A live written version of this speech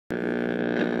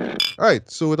All right,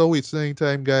 so without wasting any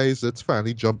time, guys, let's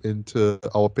finally jump into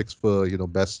our picks for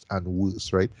best and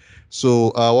worst, right?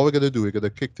 So what we're gonna do, we're gonna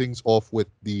kick things off with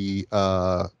the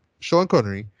Sean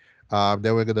Connery.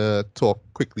 Then we're gonna talk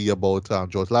quickly about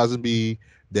George Lazenby,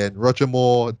 then Roger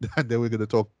Moore, and then we're gonna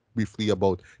talk briefly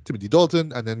about Timothy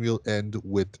Dalton, and then we'll end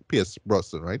with Pierce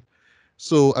Brosnan, right?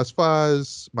 So as far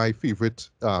as my favorite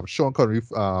Sean Connery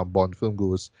Bond film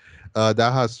goes, that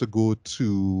has to go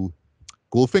to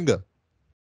Goldfinger.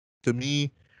 To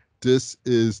me, this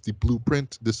is the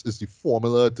blueprint. This is the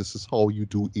formula. This is how you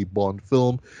do a Bond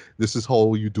film. This is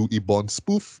how you do a Bond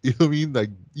spoof. You know what I mean? Like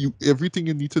everything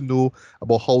you need to know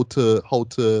about how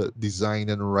to design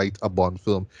and write a Bond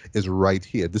film is right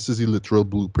here. This is a literal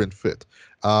blueprint fit.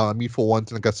 I mean, for one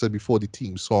thing, like I said before, the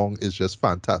theme song is just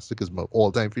fantastic. It's my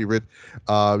all-time favorite.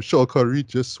 Sean Connery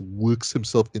just works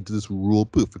himself into this role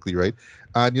perfectly, right?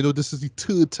 And this is the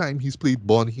third time he's played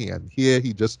Bond here, and here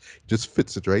he just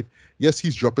fits it, right? Yes,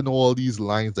 he's dropping all these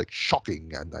lines like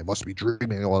shocking and I must be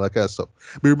dreaming and all that kind of stuff.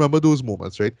 But remember those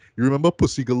moments, right? You remember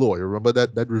Pussy Galore. You remember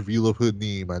that reveal of her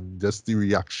name and just the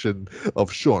reaction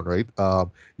of Sean, right?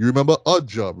 You remember Odd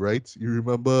Job, right? You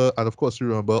remember, and of course you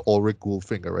remember Ulrich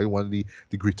Goldfinger, right? One of the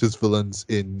greatest villains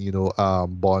in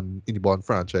Bond in the Bond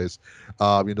franchise.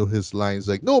 His lines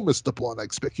like "No, Mr. Bond, I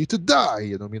expect you to die."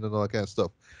 You know what I mean, and all that kind of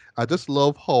stuff. I just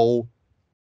love how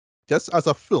just as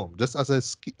a film, just as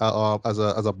as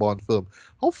a Bond film,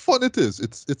 how fun it is.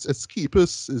 It's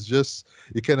escapist. It's just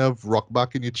you kind of rock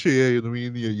back in your chair. You know what I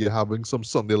mean? You're having some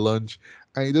Sunday lunch,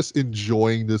 and you're just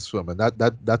enjoying this film, and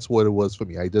that's what it was for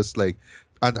me. I just like,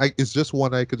 and it's just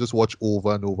one I could just watch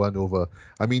over and over and over.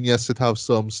 I mean, yes, it have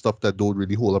some stuff that don't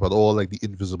really hold up at all, like the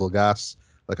invisible gas.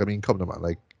 Like I mean, come on, man,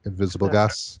 like invisible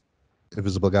gas. I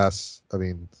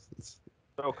mean,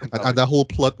 So and compelling. that whole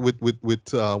plot with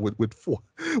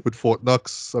Fort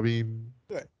Knox. I mean,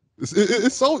 Right.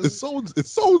 it sounds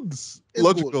It's gold.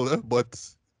 logical, but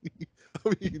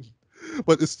I mean,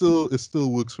 but it still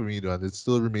works for me, and it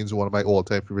still remains one of my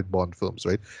all-time favorite Bond films.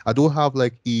 Right? I don't have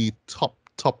like a top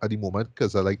at the moment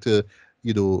because I like to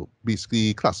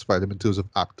basically classify them in terms of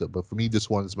actor. But for me, this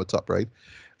one is my top. Right?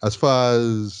 As far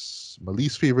as my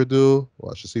least favorite, though,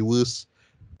 or I should say worst.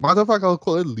 Matter of fact, I'll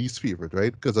call it least favorite,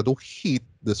 right? Because I don't hate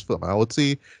this film. I would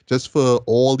say just for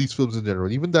all these films in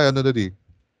general, even Die Another Day,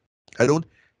 I don't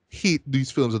hate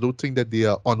these films. I don't think that they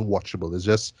are unwatchable. It's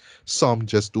just some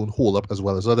just don't hold up as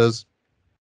well as others.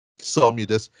 Some you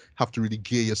just have to really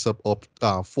gear yourself up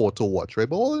for to watch, right?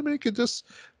 But all of them you can just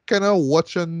kind of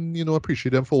watch and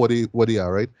appreciate them for what they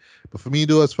are, right? But for me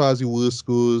though, as far as the worst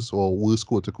goes, or worst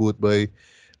quote unquote, by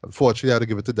unfortunately I had to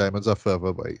give it to Diamonds Are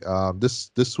Forever. By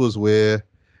this was where,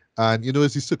 and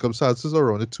it's the circumstances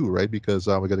around it too, right? Because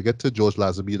we're gonna get to George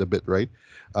Lazenby in a bit, right?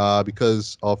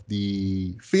 Because of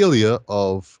the failure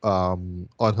of on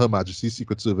Her Majesty's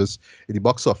Secret Service in the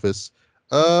box office,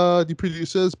 the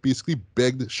producers basically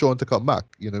begged Sean to come back.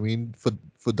 You know what I mean,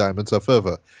 for Diamonds Are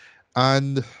Forever,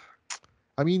 and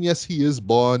I mean, yes, he is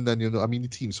Bond, and I mean, the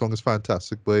theme song is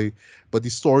fantastic, but the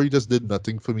story just did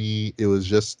nothing for me. It was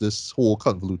just this whole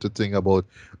convoluted thing about,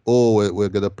 oh, we're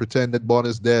gonna pretend that Bond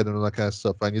is dead and all that kind of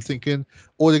stuff, and you're thinking,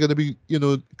 oh, they're gonna be,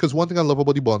 because one thing I love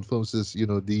about the Bond films is,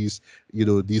 these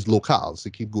locales. They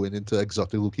keep going into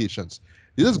exotic locations.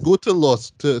 They just go to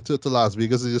Las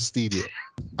Vegas and just stay there.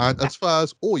 And as far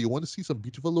as, oh, you want to see some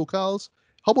beautiful locales?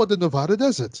 How about the Nevada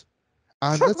desert?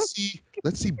 And let's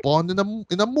see Bond in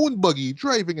a moon buggy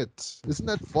driving it. Isn't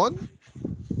that fun?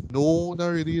 No, not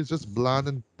really. It's just bland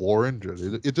and boring.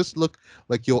 Really. It just looked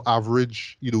like your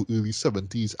average, early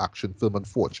 70s action film,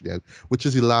 unfortunately, which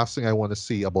is the last thing I want to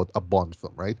say about a Bond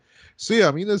film, right? So yeah,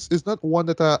 I mean, it's not one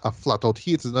that I flat out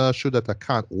hate. It's not a show that I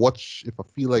can't watch if I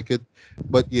feel like it.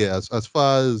 But yeah, as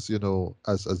far as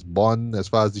as Bond, as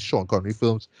far as the Sean Connery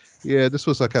films, yeah, this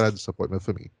was a kind of disappointment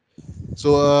for me.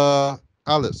 So,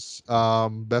 Alice,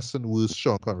 best and worst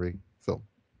Sean Connery film.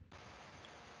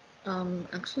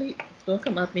 Actually, don't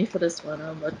come at me for this one,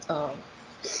 but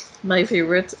my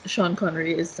favorite Sean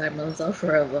Connery is Diamonds Are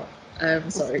Forever. I'm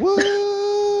sorry. What?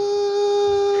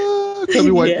 Tell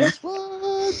me why, Yeah. please.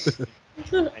 What?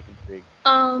 I'm intrigued.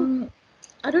 Um,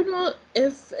 I don't know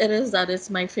if it is that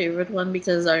it's my favorite one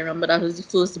because I remember that was the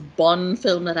first Bond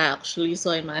film that I actually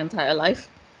saw in my entire life.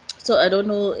 So I don't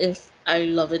know if I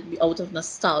love it out of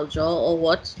nostalgia or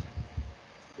what.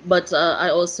 But I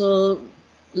also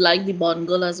like the Bond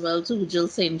girl as well too, Jill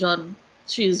St. John.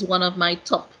 She's one of my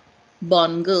top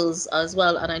Bond girls as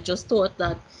well, and I just thought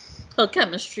that her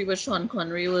chemistry with Sean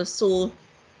Connery was so,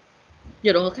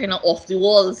 kind of off the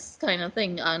walls kind of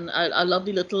thing, and I love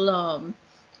the little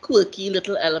quirky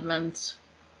little element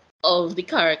of the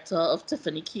character of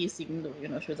Tiffany Case, even though, you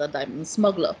know, she was a diamond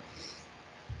smuggler.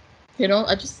 You know,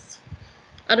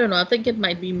 I don't know, I think it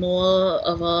might be more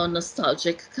of a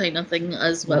nostalgic kind of thing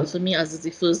as well for me, as it's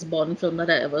the first Bond film that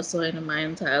I ever saw in my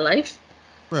entire life.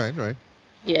 Right, right.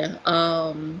 Yeah.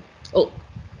 Oh,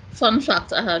 fun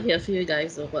fact I have here for you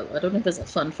guys. Well, I don't know if it's a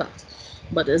fun fact,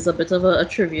 but it's a bit of a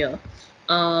trivia.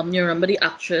 You remember the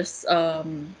actress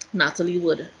Natalie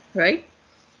Wood, right?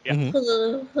 Yeah.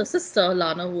 Mm-hmm. Her sister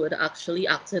Lana Wood actually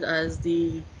acted as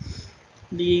the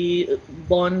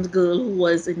Bond girl who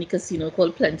was in the casino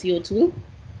called Plenty O'Toole.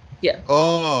 Yeah,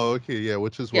 Oh, okay, yeah,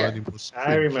 which is one yeah, of the most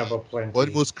I remember one of the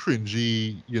plenty. most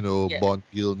cringy, yeah. Bond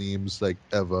girl names like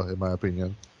ever, in my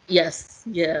opinion. Yes,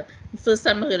 yeah. The first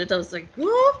time I heard it, I was like,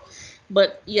 "What?"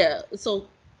 But yeah, so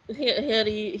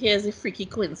here's a freaky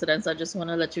coincidence. I just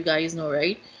want to let you guys know,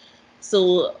 right?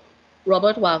 So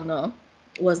Robert Wagner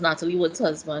was Natalie Wood's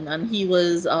husband, and he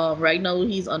was right now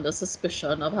he's under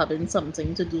suspicion of having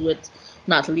something to do with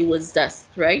Natalie Wood's death,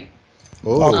 right?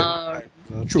 Oh, Okay.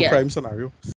 Um, True yeah, crime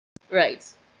scenario. right.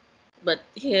 But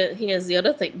here's the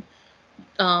other thing.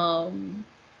 Um,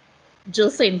 Jill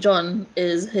St. John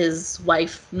is his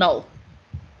wife now.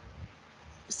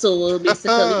 So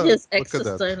basically, his ex look at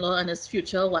that. sister in law and his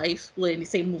future wife were in the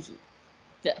same movie.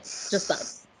 Yeah, just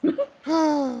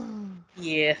that.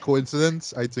 Yeah,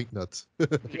 Coincidence? I think not.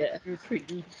 yeah,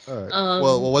 freaky. All right.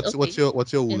 Well, Okay. what's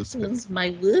your In worst pick? terms,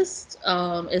 my worst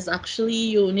is actually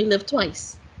You Only Live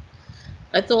Twice.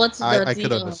 I thought that I the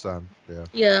could understand. Yeah.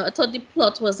 yeah, I thought the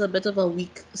plot was a bit of a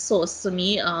weak source to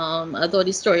me. I thought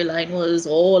the storyline was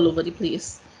all over the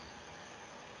place.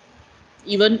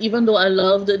 Even though I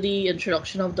loved the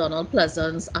introduction of Donald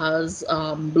Pleasance as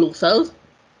Blofeld,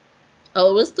 I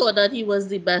always thought that he was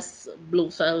the best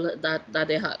Blofeld that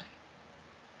they had.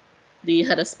 They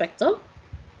had a Spectre.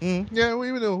 Yeah,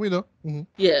 we know. Yeah,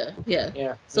 yeah. Yeah,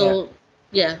 yeah. So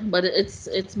yeah, but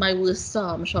it's my worst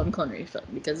Sean Connery film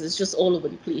because it's just all over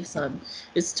the place and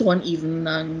it's too uneven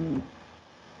and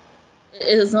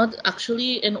it is not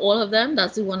actually in all of them.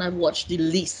 That's the one I've watched the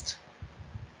least.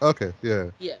 Okay,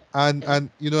 yeah. Yeah, yeah, And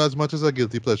as much as a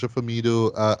guilty pleasure for me though,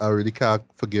 I really can't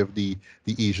forgive the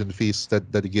Asian face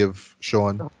that they give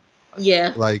Sean.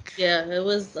 yeah, Like, yeah. It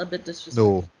was a bit no,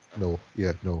 disrespectful.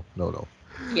 yeah, no.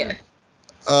 Yeah.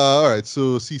 All right,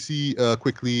 so CC,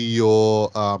 quickly your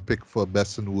pick for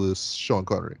best and worst Sean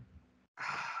Connery.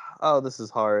 Oh, this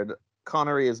is hard.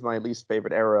 Connery is my least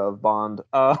favorite era of Bond.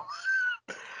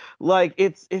 Like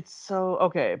it's so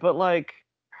okay, but like,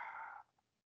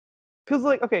 cause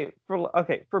like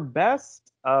for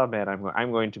best, oh man,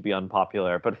 I'm going to be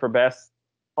unpopular, but for best,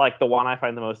 like the one I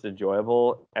find the most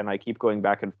enjoyable, and I keep going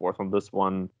back and forth on this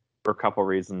one for a couple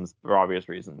reasons, for obvious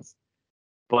reasons.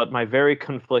 But my very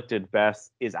conflicted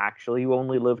best is actually You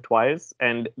Only Live Twice,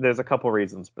 and there's a couple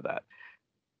reasons for that.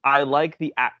 I like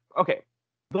the okay.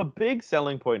 The big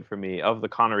selling point for me of the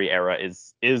Connery era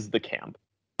is the camp.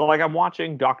 So like I'm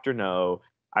watching Doctor No,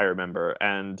 I remember,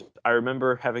 and I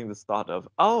remember having this thought of,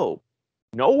 oh,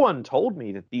 no one told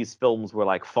me that these films were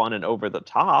like fun and over the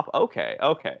top. Okay,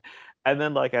 okay. And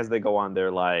then like as they go on,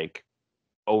 they're like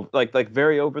like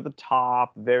very over the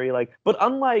top, very like but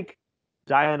unlike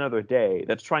Die Another Day,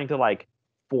 that's trying to like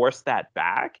force that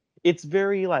back, it's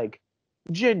very like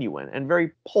genuine and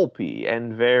very pulpy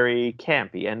and very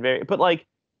campy and very but like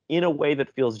in a way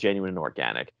that feels genuine and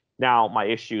organic. Now my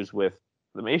issues with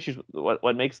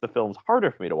what makes the films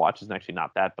harder for me to watch is actually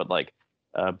not that, but like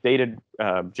dated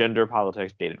gender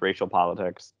politics, dated racial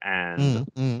politics, and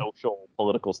Mm. social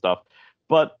political stuff.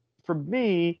 But for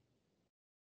me,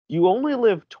 You Only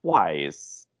Live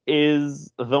Twice is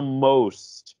the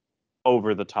most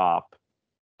over the top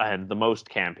and the most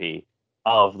campy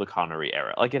of the Connery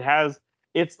era. Like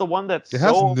it's the one that's It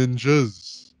has so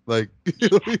ninjas. Like,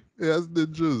 yeah, it has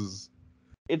ninjas.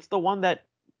 it's the one that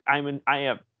I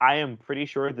am pretty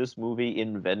sure this movie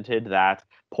invented that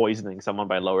poisoning someone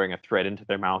by lowering a thread into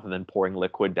their mouth and then pouring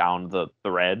liquid down the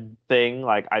thread thing.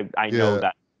 Like I know Yeah.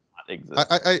 that exists.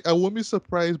 I won't be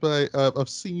surprised, but I've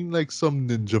seen like some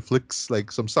ninja flicks,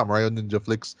 like some samurai or ninja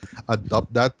flicks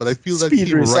adopt that, but I feel that Speed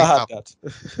came Racer right had after.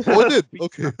 that. Oh, it did. Speed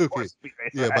Okay, Racer, of okay. course, Speed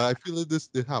Racer. Yeah, but I feel like this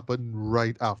it happened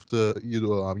right after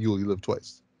You Only Live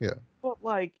Twice. Yeah. But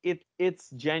like it's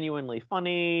genuinely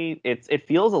funny. It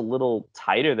feels a little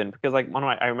tighter than because like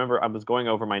I remember I was going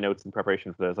over my notes in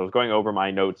preparation for this. I was going over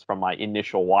my notes from my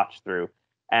initial watch through,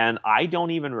 and I don't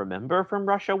even remember from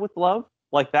Russia with Love.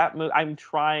 Like that I'm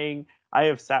trying. I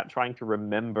have sat trying to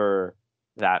remember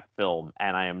that film,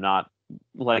 and I am not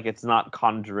like it's not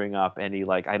conjuring up any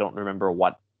like I don't remember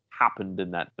what happened in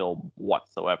that film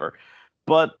whatsoever.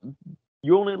 But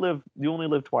You Only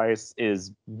Live Twice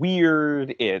is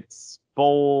weird. It's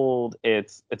bold.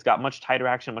 It's got much tighter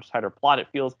action, much tighter plot.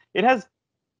 It has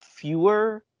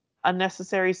fewer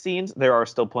unnecessary scenes. There are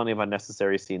still plenty of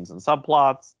unnecessary scenes and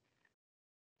subplots.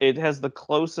 It has the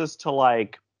closest to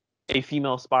like a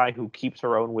female spy who keeps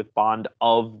her own with Bond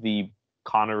of the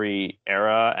Connery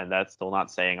era, and that's still not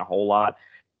saying a whole lot.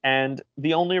 And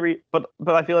the only but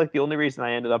I feel like the only reason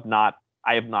I have not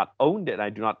owned it, I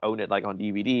do not own it like on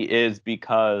DVD, is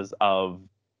because of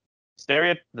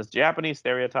the Japanese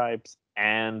stereotypes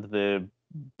and the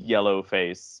yellow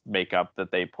face makeup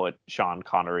that they put Sean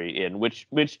Connery in, which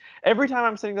every time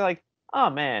I'm sitting there like, oh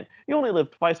man, You Only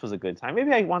Live Twice was a good time.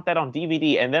 Maybe I want that on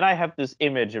DVD. And then I have this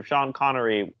image of Sean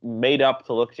Connery made up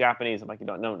to look Japanese. I'm like,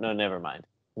 no, never mind.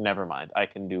 Never mind. I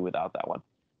can do without that one.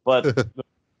 But the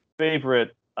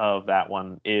favorite of that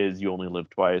one is You Only Live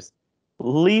Twice.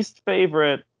 Least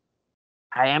favorite,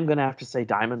 I am gonna have to say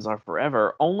Diamonds Are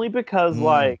Forever, only because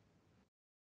like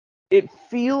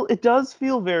it does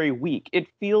feel very weak. It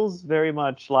feels very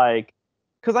much like,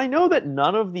 because I know that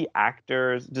none of the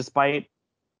actors, despite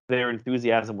their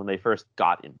enthusiasm when they first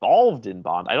got involved in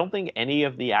Bond, I don't think any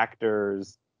of the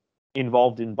actors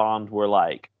involved in Bond were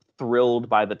like thrilled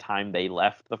by the time they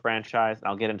left the franchise. And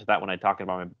I'll get into that when I talk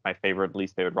about my favorite,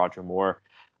 least favorite Roger Moore.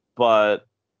 But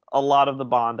a lot of the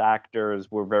Bond actors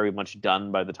were very much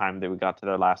done by the time they got to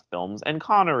their last films, and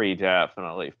Connery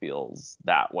definitely feels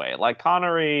that way. Like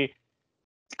Connery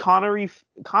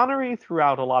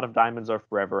throughout a lot of Diamonds Are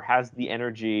Forever has the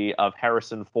energy of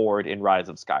Harrison Ford in Rise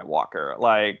of Skywalker.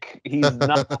 Like he's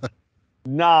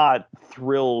not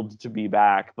thrilled to be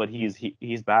back, but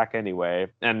he's back anyway,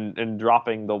 and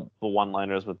dropping the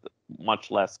one-liners with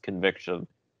much less conviction.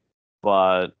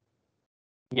 But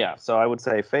yeah, so I would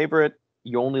say favorite,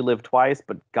 You Only Live Twice,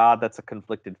 but God, that's a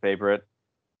conflicted favorite.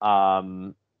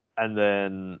 And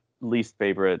then least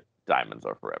favorite, Diamonds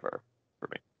Are Forever for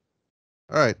me.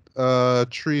 All right.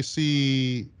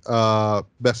 Tracy,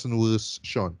 best and worst,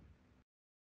 Sean.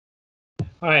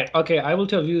 All right. Okay, I will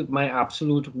tell you my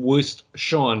absolute worst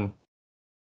Sean.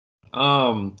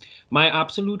 My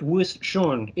absolute worst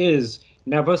Sean is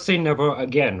Never Say Never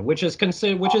Again, which is for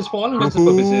all intents and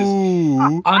purposes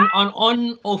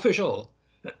unofficial.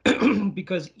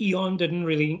 Because Eon didn't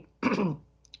really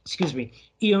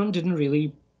Eon didn't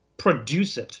really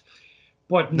produce it.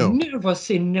 But No. Never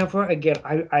Say Never Again.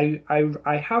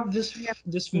 I have this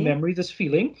memory, this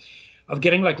feeling of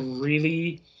getting like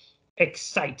really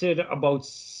excited about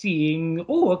seeing,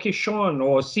 Sean,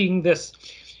 or seeing this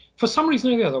for some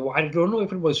reason or the other. I don't know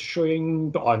if it was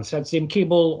showing on Set Same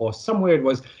Cable or somewhere it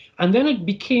was. And then I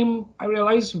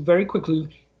realized very quickly,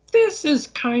 this is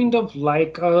kind of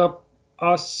like a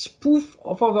spoof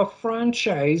of other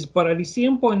franchise, but at the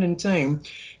same point in time,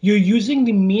 you're using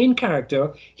the main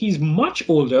character. He's much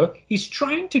older. He's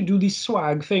trying to do the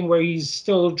swag thing where he's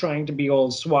still trying to be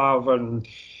all suave and,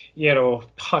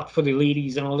 hot for the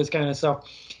ladies and all this kind of stuff.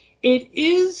 It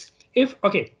is, if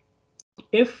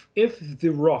The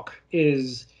Rock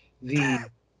is the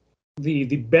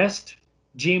best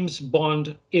James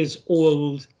Bond is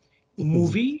old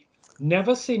movie,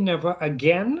 Never Say Never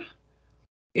Again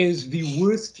is the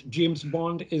worst James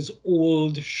Bond is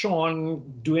old Sean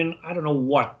doing I don't know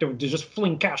what. They just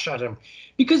fling cash at him,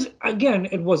 because again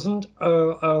it wasn't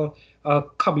a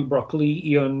Cubby Broccoli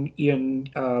Eon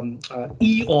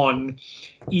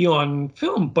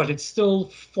film, but it still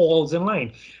falls in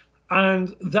line,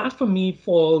 and that for me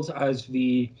falls as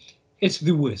it's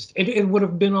the worst. It would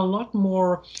have been a lot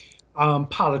more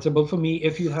palatable for me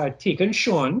if you had taken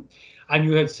Sean and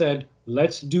you had said,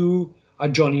 let's do a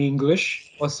Johnny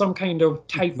English or some kind of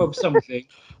type of something,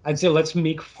 and say, let's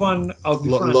make fun of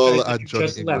the franchise that you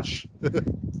just left.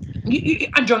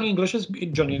 And Johnny English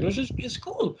is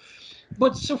cool.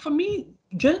 But so for me,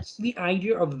 just the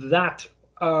idea of that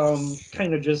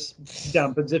kind of just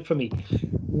dampens it for me.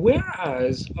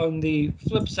 Whereas on the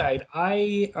flip side,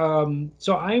 I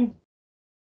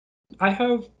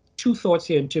have two thoughts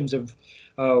here in terms of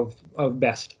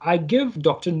best. I give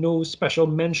Dr. No special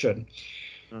mention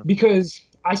because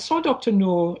I saw Dr.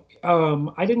 No.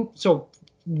 I didn't. So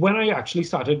when I actually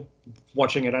started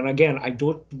watching it, and again, I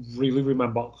don't really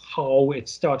remember how it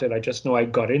started. I just know I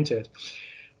got into it.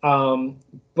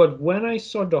 But when I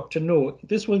saw Dr. No,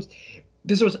 this was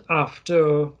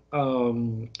after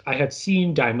I had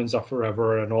seen Diamonds Are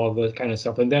Forever and all that kind of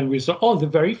stuff, and then we saw the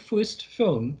very first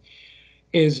film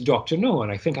is Dr. No,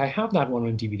 and I think I have that one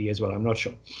on DVD as well. I'm not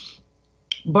sure,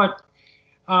 but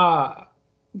that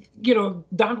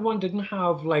one didn't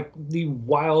have like the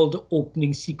wild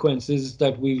opening sequences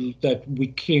that we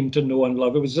came to know and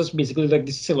love. It was just basically like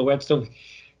the silhouettes of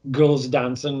girls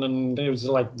dancing, and it was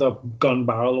like the gun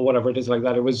barrel or whatever it is like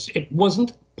that. It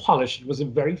wasn't polished. It was the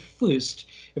very first,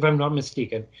 if I'm not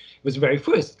mistaken. It was the very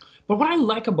first. But what I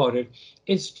like about it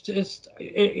is just,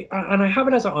 and I have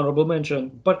it as an honorable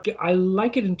mention, but I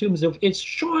like it in terms of it's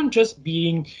Sean just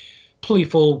being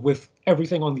playful with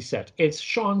everything on the set. It's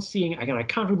Sean seeing, again, I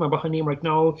can't remember her name right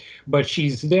now, but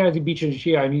she's there at the beach and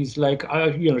he's like,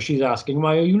 she's asking,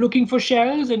 why are you looking for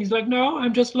shells? And he's like, no,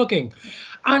 I'm just looking.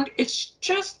 And it's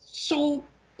just so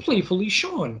playfully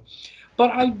Sean.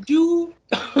 But I do,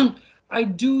 I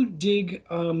do dig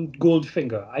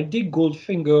Goldfinger. I dig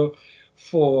Goldfinger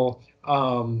for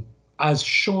as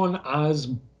Sean as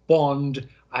Bond.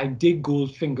 I dig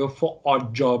Goldfinger for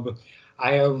Odd Job.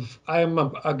 I am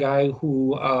a guy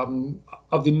who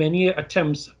of the many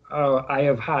attempts I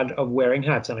have had of wearing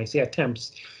hats, and I say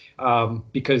attempts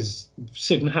because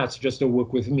certain hats just don't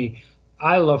work with me.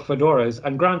 I love fedoras,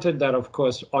 and granted that, of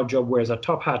course, Oddjob wears a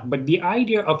top hat, but the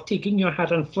idea of taking your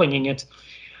hat and flinging it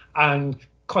and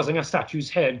causing a statue's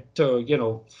head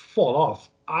to, fall off,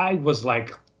 I was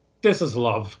like, this is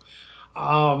love.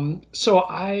 So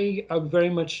I am very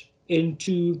much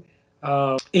into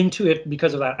it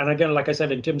because of that. And again, like I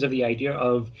said, in terms of the idea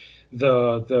of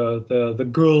the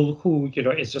girl who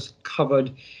is just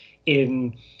covered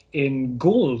in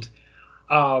gold.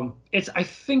 It's I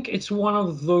think it's one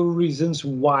of the reasons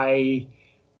why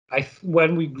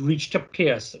when we reached to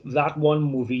Pierce, that one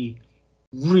movie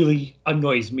really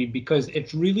annoys me because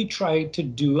it really tried to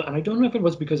do, and I don't know if it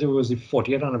was because it was the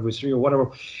 40th anniversary or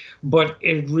whatever, but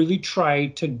it really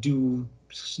tried to do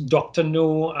Doctor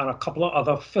No and a couple of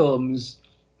other films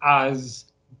as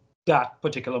that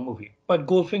particular movie. But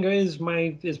Goldfinger is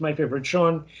my favorite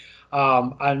Sean,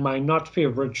 and my not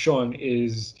favorite Sean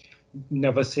is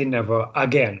Never Say Never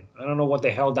Again. I don't know what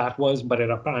the hell that was, but it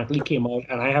apparently came out,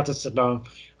 and I had to sit down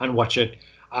and watch it,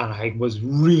 and I was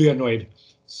really annoyed.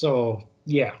 So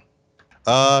yeah.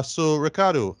 So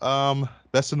Ricardo,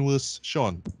 best and worst,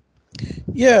 Sean.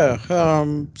 Yeah,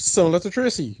 similar to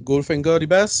Tracy. Goldfinger the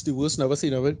best, the worst, never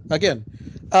seen of it. Again,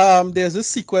 there's this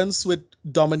sequence with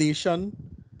domination.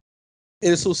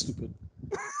 It is so stupid.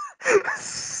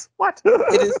 What?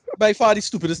 It is by far the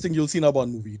stupidest thing you'll see in a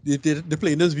Bond movie. They're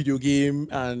playing this video game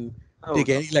and they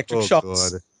get electric Oh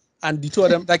shocks, God. and the two of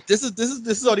them like this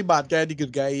is how the bad guy and the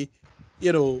good guy,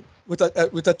 with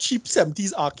a cheap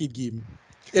 70s arcade game.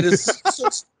 It is so.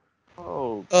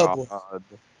 Oh Boy. God.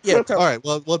 Yeah, All right.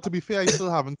 Well. To be fair, I still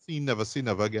haven't seen Never Say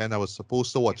Never Again. I was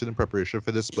supposed to watch it in preparation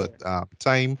for this, but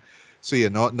time. So yeah,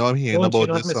 not hearing Don't, you're about not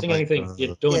this. I'm missing like, anything. You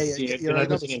yeah, don't. yeah, You're you're not not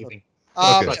missing missing out. anything.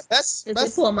 okay. Yeah, best, It's a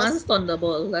best, poor best. man's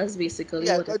Thunderball. That's basically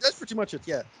Yeah, what it that's is. pretty much it.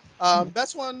 Yeah.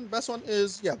 Best one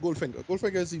is Goldfinger.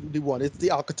 Goldfinger is the one. It's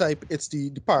the archetype. It's the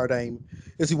paradigm.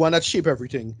 It's the one that shape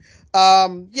everything. A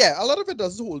lot of it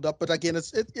doesn't hold up, but again,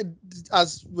 it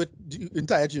as with the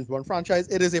entire James Bond franchise,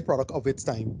 it is a product of its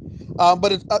time.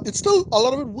 But it's still a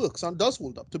lot of it works and does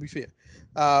hold up. To be fair,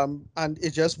 and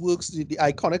it just works. The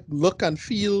iconic look and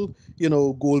feel.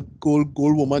 Gold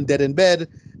woman dead in bed.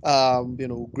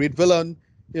 Great villain.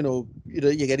 You're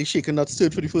getting shaken, not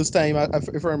stirred for the first time,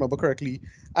 if I remember correctly.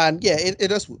 And yeah, it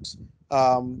just works.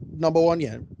 Number one,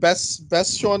 yeah.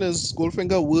 Best Sean is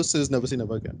Goldfinger, worst is Never Say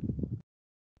Never Again.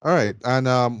 All right, and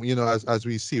as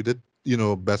we see it,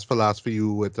 best for last for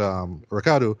you with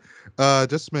Ricardo.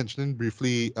 Just mentioning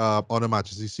briefly, on Her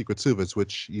Majesty's Secret Service,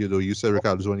 which you said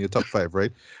Ricardo is one of your top five,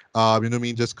 right? What I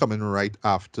mean, just coming right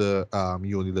after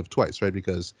You Only Live Twice, right?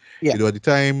 Because Yeah. at the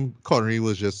time Connery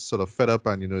was just sort of fed up,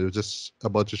 and it was just a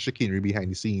bunch of chicanery behind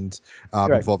the scenes,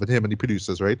 Right. involving him and the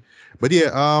producers, right? But yeah,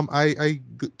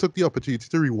 took the opportunity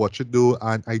to rewatch it though,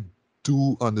 and I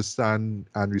do understand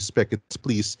and respect its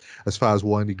place as far as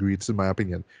one degrees, in my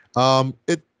opinion.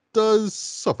 It does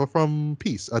suffer from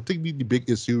pace. I think the big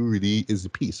issue really is the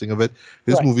pacing of it.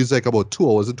 This Right. movie is like about 2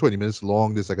 hours and 20 minutes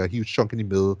long. There's like a huge chunk in the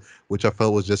middle, which I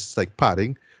felt was just like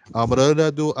padding. But other than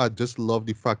that, though, I just love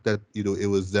the fact that it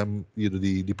was them,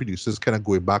 the producers kind of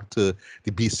going back to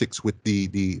the basics with the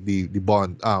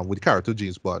Bond, with the character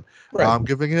James Bond, Right.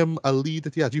 giving him a lead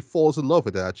that he actually falls in love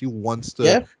with, that actually wants to,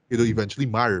 Yeah. eventually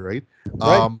marry, right?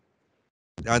 Right.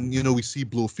 And we see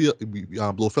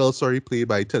Blofeld, sorry, played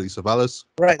by Telly Savalas.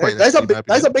 Right. Quite That's a excellent, in my big.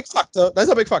 That's a opinion. big factor.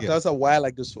 That's a big factor. Yeah. That's why I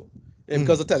like this film. Yeah, Mhm.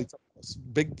 because of Telly Savalas.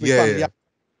 Big Yeah, fan of yeah.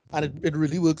 the and it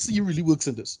really works. He really works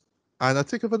in this. And I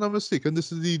think if I'm not mistaken,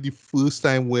 this is the first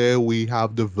time where we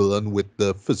have the villain with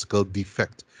the physical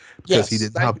defect, because he Yes.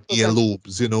 didn't have 90%.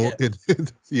 earlobes,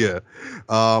 Yeah.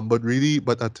 yeah.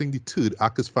 But I think the third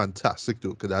act is fantastic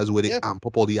though, because that's where they Yeah. amp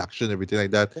up all the action, everything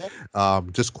like that. Yeah.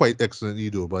 Just quite excellently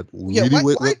though. But Yeah.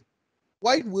 really,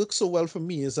 Why it works so well for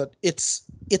me is that it's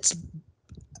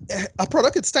a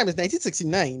product its time is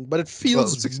 1969, but it Well,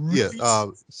 feels really,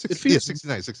 it feels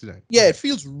 69, 69. yeah, it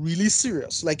feels really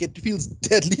serious. Like it feels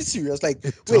deadly serious. Like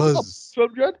It wait, this is a does.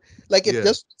 film, Judd? Like it Yeah,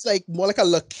 just it's like more like a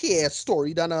Le Carre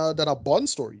story than a Bond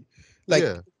story. Like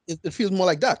yeah. it feels more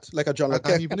like that, like a John Le And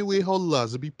Carre. even the way how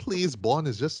Lazenby plays Bond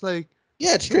is just like,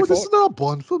 Yeah, it's no, this is straightforward. not a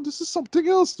Bond film. This is something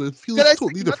else. It Because feels I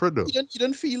totally think not, different though. you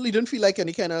didn't feel like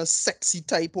any kind of sexy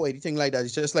type or anything like that.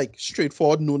 It's just like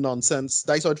straightforward, no nonsense.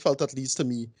 That's how it felt, at least to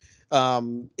me.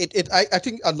 I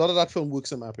think a lot of that film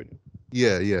works in my opinion.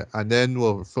 Yeah, yeah. And then,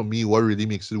 well, for me, what really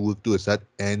makes it work too is that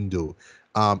end though.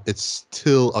 It's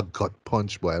still a gut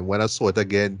punch, boy. And when I saw it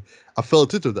again, I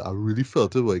felt it. I really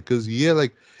felt it, boy. Because yeah,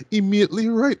 like immediately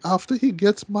right after he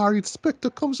gets married, Spectre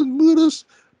comes and murders.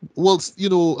 Whilst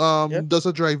Yeah, does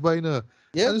a drive by now,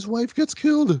 yeah. and his wife gets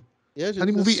killed. Yeah, And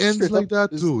the movie just ends straight up like that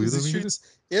too. You is know the what I mean?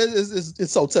 streets. Yeah,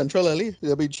 it's South Central LA.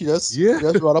 I mean, Yeah. she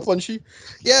does run up on she.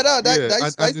 Yeah, no, Yeah, and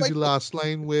that's in my the last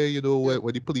line where yeah,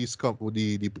 where the police come, when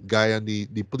the guy and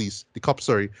the police, the cop,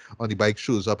 sorry, on the bike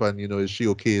shows up, and is she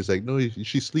okay? It's like, no,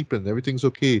 she's sleeping, everything's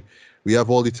okay. We have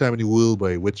all the time in the world,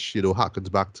 by which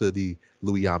harkens back to the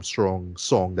Louis Armstrong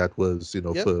song that was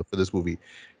yep, for this movie.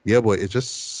 Yeah, boy, it's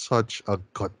just such a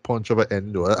gut punch of an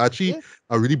end, though. Actually, yeah,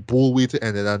 a really bold way to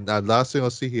end it. And last thing I'll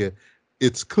say here,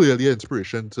 it's clearly an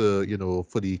inspiration to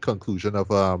for the conclusion of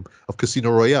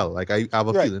Casino Royale. Like I have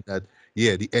a right. feeling that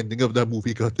yeah, the ending of that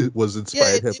movie it was Yeah,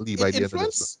 inspired heavily by the end of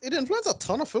this film. it influenced a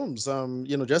ton of films.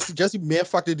 Just the mere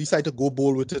fact they decided to go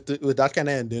bold with it with that kind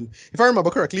of ending. If I remember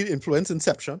correctly, it influenced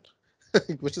Inception,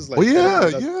 which is Oh like yeah,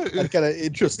 that yeah. kind of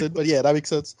interested. But yeah, that makes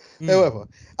sense. Mm, However,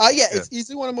 yeah, yeah. it's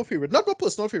easily one of my favorite, not my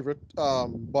personal favorite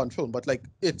Bond film, but like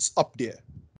it's up there.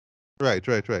 Right,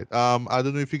 right, right. I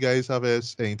don't know if you guys have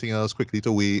anything else quickly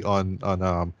to weigh on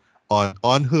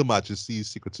Her Majesty's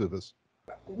Secret Service.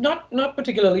 Not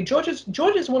particularly. George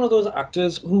is one of those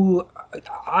actors who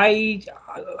I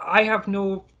I have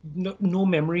no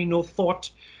memory, no thought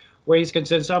where he's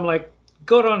concerned. So I'm like,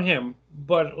 good on him,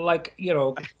 but like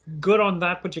good on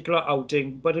that particular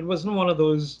outing. But it wasn't one of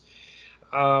those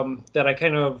that I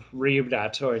kind of raved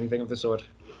at or anything of the sort.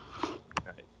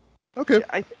 Right. Okay.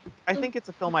 Yeah, I think it's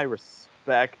a film I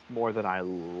respect more than I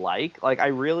like. Like I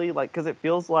really like because it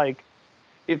feels like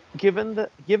if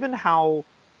given how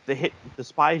the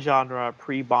spy genre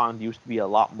pre Bond used to be a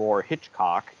lot more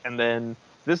Hitchcock, and then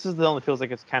this is the only feels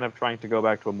like it's kind of trying to go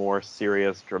back to a more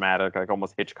serious, dramatic, like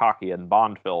almost Hitchcockian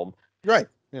Bond film, Right.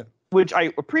 Yeah. which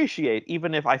I appreciate,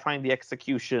 even if I find the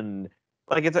execution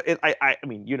like I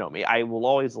mean, you know me, I will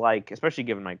always like, especially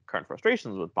given my current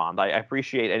frustrations with Bond, I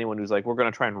appreciate anyone who's like, we're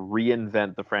going to try and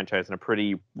reinvent the franchise in a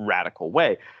pretty radical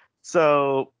way.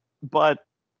 So, but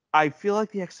I feel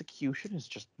like the execution is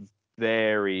just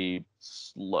very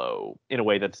slow in a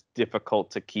way that's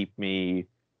difficult to keep me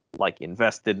like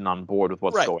invested and on board with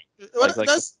what's Right. going. Well, Like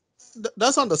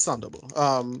that's understandable.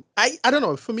 I don't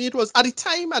know. For me, it was at the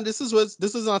time, and this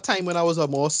is a time when I was a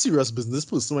more serious business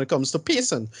person when it comes to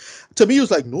pacing. To me, it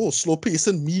was like, no, slow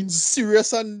pacing means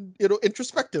serious and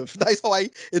introspective. That's how I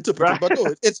interpret it. right. But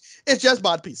no, it's just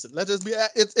bad pacing. Let's just be.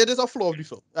 It is a flaw of the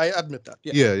film. I admit that.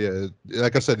 Yeah. Yeah, yeah.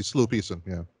 Like I said, it's slow pacing.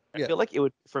 Yeah. I Yeah. feel like it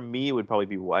would for me it would probably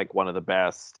be like one of the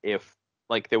best if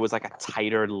like there was like a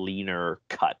tighter, leaner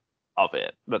cut of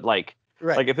it. But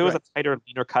Right. like if there was Right. a tighter,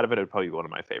 leaner cut of it, it would probably be one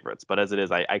of my favorites. But as it is,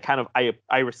 I kind of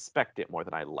I respect it more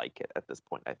than I like it at this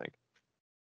point, I think.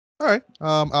 All right.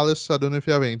 Alice, I don't know if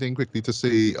you have anything quickly to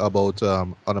say about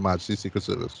On Her Majesty's Secret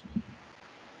Service.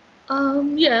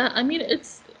 Yeah, I mean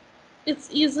it's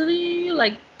easily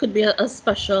like could be a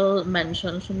special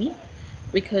mention for me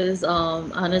because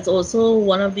and it's also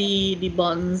one of the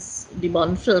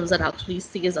Bond films that actually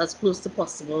stays as close to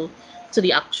possible to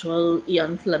the actual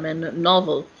Ian Fleming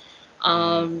novel. Mm.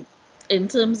 Um, in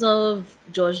terms of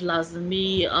George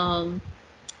Lazenby,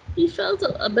 he felt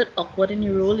a bit awkward in the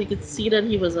role. You could see that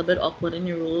he was a bit awkward in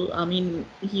the role. I mean,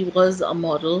 he was a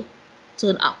model to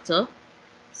an actor,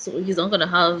 so he's not gonna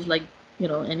have like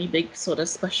any big sort of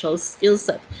special skill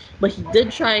set, but he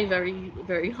did try very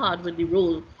very hard with the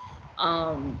role.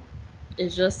 um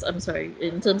it's just, I'm sorry,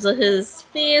 in terms of his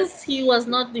face, he was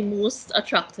not the most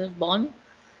attractive Bond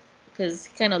because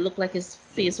he kind of looked like his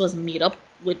face was made up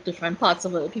with different parts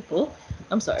of other people.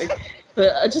 I'm sorry,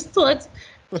 but I just thought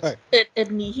Right.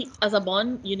 as a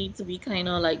Bond, you need to be kind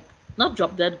of like not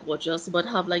drop dead gorgeous, but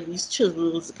have like these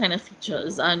chisels kind of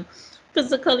features. And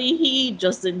physically, he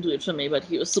just didn't do it for me. But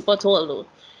he was super tall though.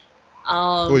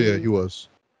 Oh yeah, he Um, was.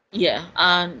 yeah,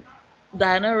 and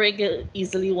Diana Rigg is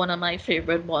easily one of my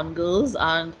favorite Bond girls,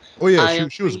 and Oh yeah, I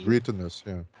she was agree. great in this.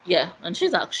 Yeah. Yeah, and she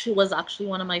was actually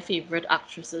one of my favorite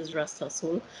actresses, rest her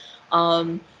soul.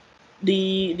 Um,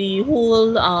 The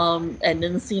whole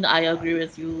ending scene, I agree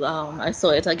with you. I saw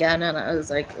it again and I was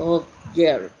like, oh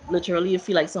yeah, literally you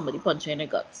feel like somebody punched you in the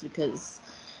guts because,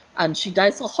 and she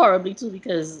died so horribly too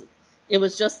because it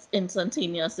was just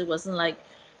instantaneous. It wasn't like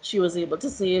she was able to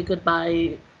say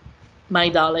goodbye, my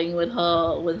darling, with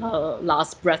her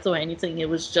last breath or anything. It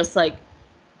was just like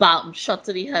bam, shot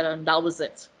to the head, and that was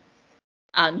it.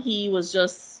 And he was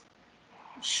just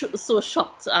so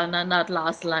shocked. And then that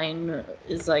last line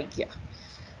is like, yeah,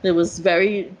 it was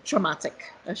very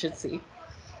traumatic, I should say.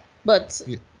 But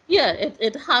Yeah, yeah,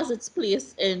 it has its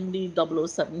place in the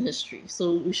 007 history.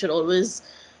 So we should always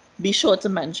be sure to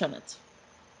mention it.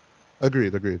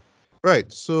 agreed, agreed.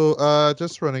 Right. So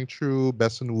just running through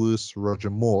best and worst Roger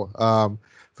Moore.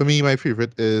 For me, my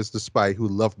favorite is The Spy Who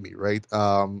Loved Me, right?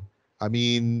 I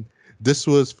mean, this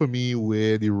was for me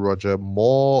where the Roger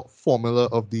Moore formula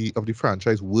of the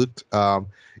franchise worked.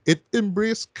 It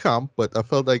embraced camp, but I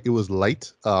felt like it was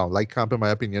light camp in my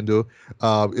opinion though.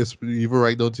 It's even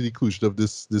right down to the inclusion of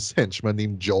this henchman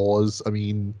named Jaws. I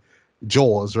mean,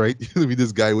 Jaws, right? I mean,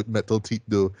 this guy with metal teeth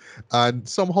though, and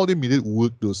somehow they made it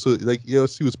work though. So like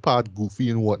yes, he was part goofy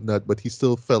and whatnot, but he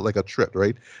still felt like a threat,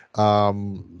 right?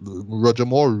 Roger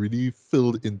Moore really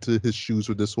filled into his shoes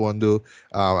with this one though.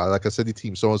 Like I said, the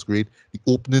team song was great. The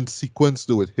opening sequence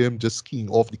though with him just skiing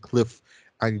off the cliff.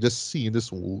 And you just seeing this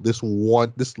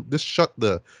shot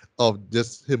there of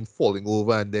just him falling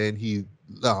over and then he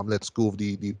lets go of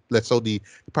the lets out the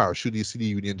parachute. You see the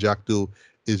Union Jack though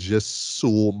is just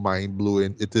so mind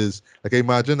blowing. It is like I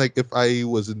imagine like if I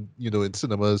was in in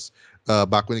cinemas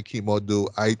back when it came out though,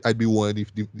 I'd be one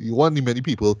of the many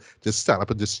people just stand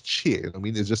up and just cheer. I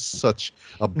mean, it's just such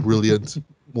a brilliant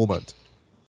moment.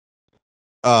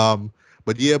 Um,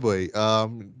 but yeah, boy.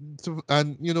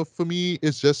 And for me,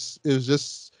 it's just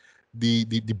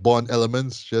the Bond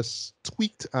elements just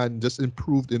tweaked and just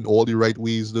improved in all the right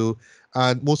ways, though.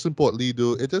 And most importantly,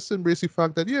 though, it just embraced the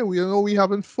fact that yeah, we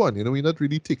having fun. We're not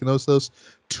really taking ourselves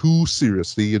too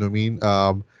seriously. You know what I mean?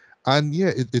 And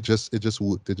yeah, it just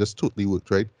worked. It just totally worked,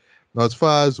 right? Now, as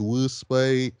far as worst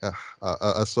by,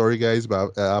 sorry guys,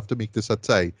 but I have to make this a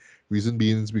tie. Reason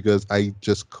being is because I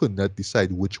just could not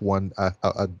decide which one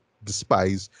I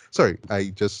despise. Sorry, I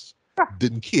just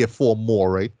didn't care for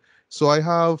more, right? So I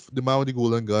have The Man with the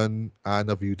Golden Gun and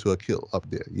A View to a Kill up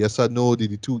there. Yes, I know they're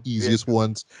the two Yeah. easiest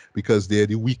ones because they're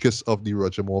the weakest of the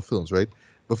Roger Moore films, right?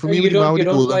 But for me, You with The Man don't with you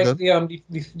the don't Golden like Gun,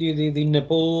 the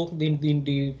nipple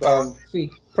the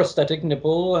prosthetic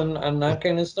nipple and that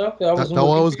kind of stuff. That that, wasn't that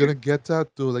what I working for was you. gonna get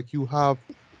at though. Like you have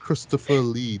Christopher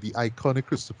Lee, the iconic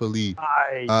Christopher Lee,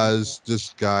 I as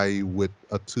this guy with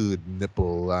a turd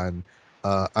nipple and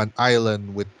an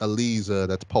island with a laser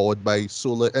that's powered by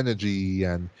solar energy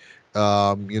and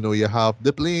you have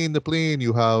the plane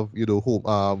you have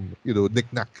home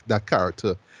Nick Nack, that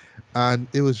character, and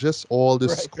it was just all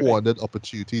this Right, right. squandered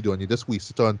opportunity though, and you just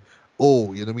wasted on,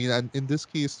 oh, you know what I mean? And in this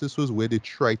case, this was where they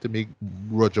tried to make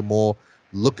Roger Moore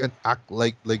look and act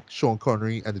like Sean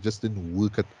Connery, and it just didn't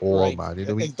work at all, Right. man. He's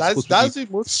That's supposed to be that's the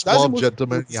suave most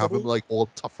gentleman. You have him noticeable. like all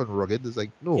tough and rugged. It's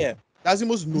like, no. Yeah, that's the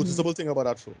most Mhm. noticeable thing about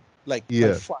that film. Like by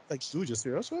Yeah. far, like dude, you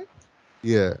serious, right?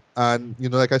 Yeah, and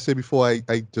like I said before,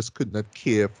 I just could not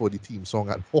care for the theme song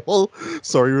at all.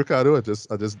 Sorry, Ricardo, I just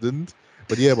didn't.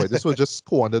 But yeah, boy, this was just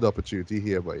squandered opportunity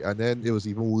here, boy. And then it was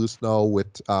even worse now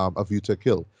with A View to a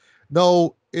Kill.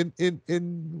 Now, in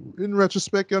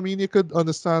retrospect, I mean, you could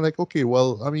understand like, okay,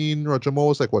 well, I mean, Roger Moore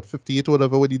was like what 58 or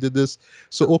whatever when he did this,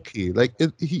 so okay, like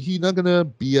he not gonna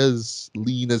be as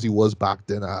lean as he was back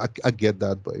then. I get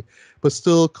that, but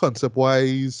still, concept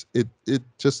wise, it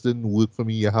just didn't work for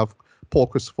me. You have Paul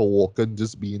Christopher Walken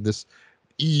just being this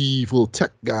evil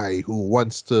tech guy who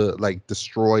wants to like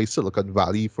destroy Silicon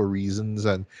Valley for reasons,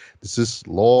 and there's this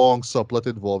long subplot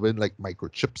involving like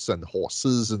microchips and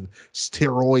horses and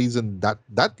steroids, and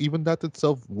that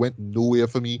itself went nowhere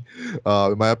for me,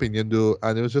 in my opinion though.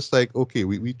 And it was just like, okay,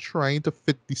 we trying to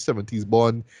fit the 70s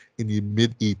Bond in the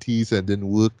mid 80s and didn't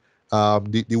work.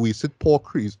 They wasted Paul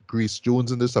Grace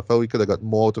Jones in this. I felt we could have got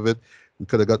more out of it. We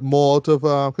could have got more out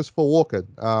of Christopher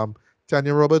Walken.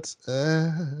 Tanya Roberts,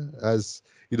 as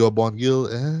a Bond girl,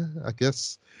 I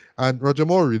guess. And Roger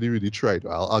Moore really, really tried.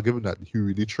 I'll give him that. He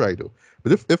really tried, though.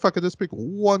 But if I could just pick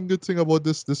one good thing about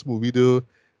this movie, though,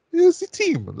 is the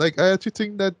team. Like I actually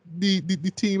think that the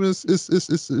team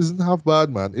isn't half bad,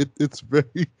 man. It's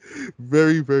very,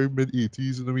 very, very mid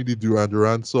 80s. I mean the Duran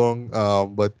Duran song,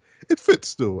 but it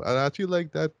fits though. And I actually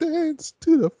like that dance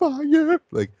to the fire.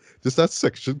 Like just that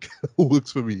section kind of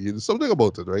works for me. There's something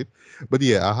about it, right? But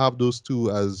yeah, I have those two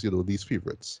as these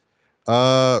favorites.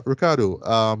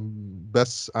 Ricardo,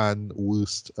 best and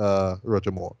worst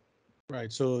Roger Moore.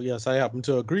 Right. So yes, I happen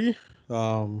to agree.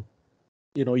 Um,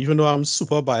 even though I'm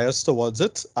super biased towards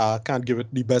it, I can't give it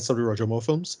the best of the Roger Moore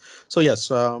films. So yes,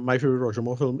 my favorite Roger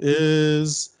Moore film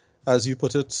is, as you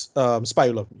put it, Spy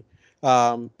Who Loved Me.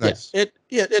 Nice.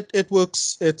 It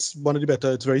works. It's one of the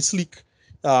better. It's very sleek.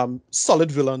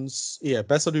 Solid villains. Yeah,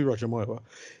 best of the Roger Moore ever.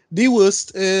 The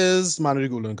worst is Man with the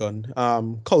Golden Gun.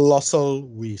 Colossal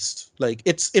waste. Like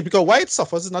it because why it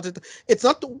suffers is not it. It's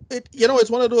not it. It's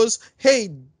one of those. Hey,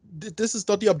 this is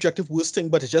not the objective worst thing,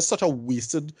 but it's just such a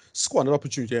wasted, squandered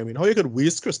opportunity. I mean, how you could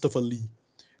waste Christopher Lee?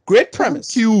 Great Thank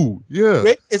premise. you. Yeah.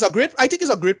 Great. It's a great. I think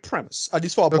it's a great premise, at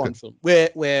least for a Okay. Bond film,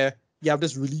 where you have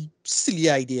this really silly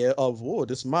idea of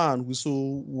this man who's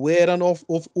so weird and off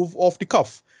the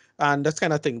cuff, and that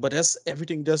kind of thing. But there's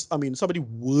everything. I mean, some of the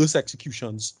worst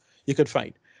executions you could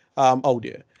find out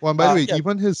there. Well, and by the way, Yeah,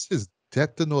 even his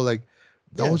death, like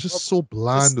that yeah. was just so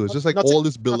bland. Just It was just like all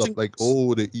this build up, nothing. like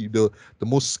the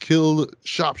most skilled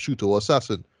sharpshooter or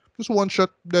assassin, just one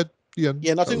shot that the end.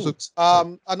 Yeah, That nothing was it. works.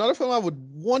 Another film I would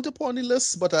want to put on the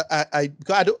list, but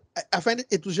because I find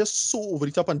it was just so over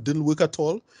the top and didn't work at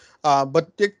all.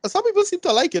 But some people seem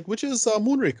to like it, which is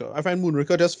Moonraker. I find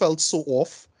Moonraker just felt so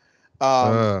off.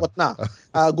 Uh, But nah,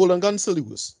 Golden Gun still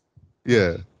was.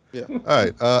 yeah. Yeah. All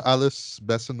right. Alice,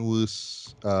 best and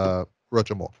worst,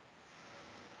 Roger Moore.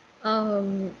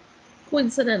 Um,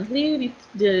 Coincidentally,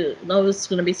 now it's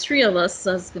gonna be three of us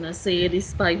that's gonna say the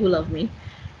Spy Who Loved Me.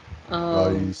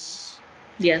 Um, Nice.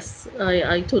 yes,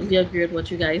 I totally agree with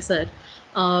what you guys said.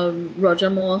 Roger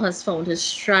Moore has found his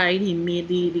stride. He made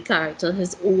the character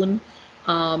his own.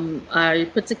 I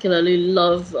particularly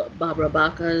love Barbara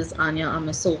Bach as Anya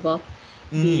Amasova,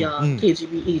 the Mm.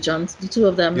 KGB agent. The two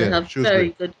of them, they Yeah, have she was great. very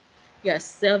good,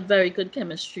 yes, they have very good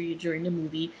chemistry during the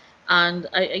movie. And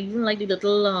I even like the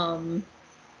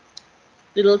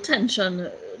little tension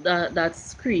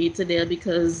that's created there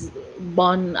because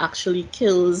Bond actually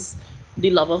kills the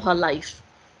love of her life,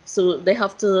 so they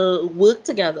have to work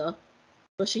together.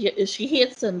 But she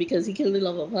hates him because he killed the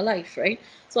love of her life, right?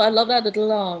 So I love that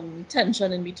little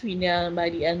tension in between there, and by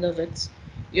the end of it,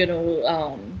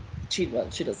 she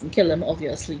doesn't kill him,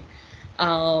 obviously.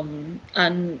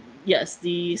 And yes,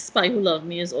 the Spy Who Loved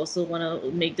Me is also gonna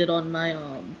make it on my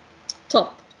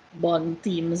top Bond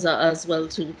themes as well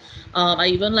too. I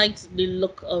even liked the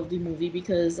look of the movie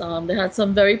because they had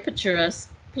some very picturesque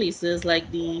places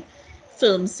like the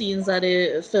film scenes that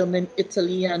they filmed in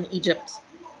Italy and Egypt.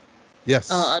 Yes,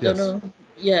 I don't yes. know.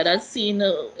 Yeah, that scene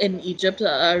in Egypt,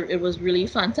 it was really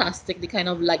fantastic. The kind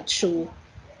of light show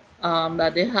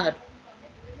that they had.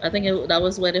 I think that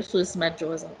was where they first met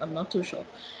Jaws. I'm not too sure.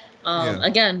 Yeah.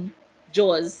 Again,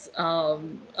 Jaws,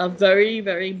 a very,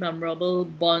 very memorable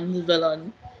Bond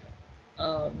villain.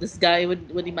 This guy with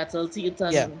the metal teeth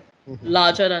Yeah. and Mhm.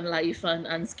 larger than life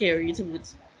and scary to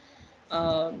it.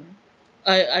 Um,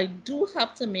 I do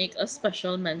have to make a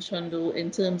special mention though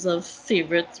in terms of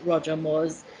favorite Roger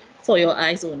Moore's For Your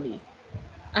Eyes Only.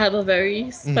 I have a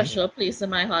very Hmm. special place in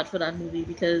my heart for that movie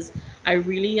because I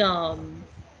really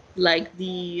like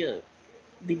the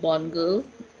Bond girl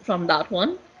from that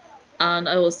one, and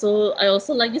I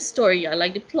also like the story. I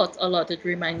like the plot a lot. It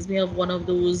reminds me of one of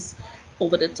those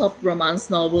over the top romance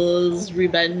novels,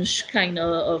 revenge kind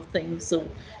of things. So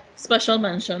special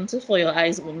mention to For Your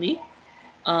Eyes Only.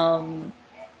 Um,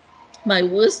 my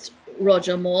worst,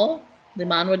 Roger Moore, the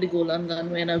man with the golden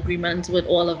gun, we're in agreement with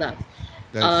all of that.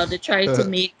 They Nice. tried to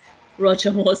make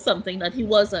Roger Moore something that he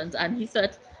wasn't, and he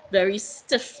felt very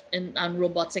stiff and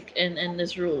robotic in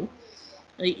this role.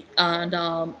 And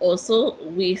also,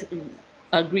 we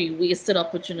agree, wasted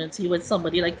opportunity with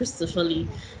somebody like Christopher Lee.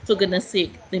 For goodness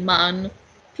sake, the man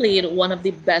played one of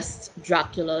the best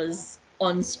Draculas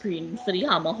on screen for the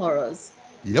Hammer horrors.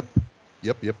 Yep.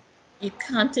 Yep. You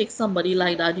can't take somebody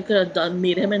like that. You could have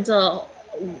made him into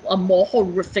a more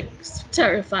horrific,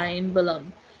 terrifying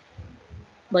villain.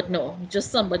 But no,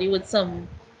 just somebody with some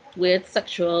weird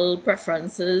sexual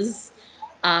preferences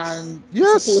and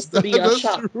Yes, supposed to be a that's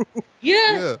shark. true.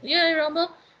 Yeah, Yeah. yeah, I remember.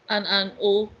 And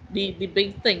oh, the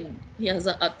big thing, he has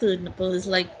a third nipple. Is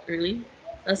like, really?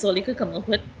 That's all he could come up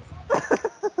with.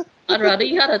 I'd rather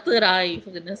he had a third eye,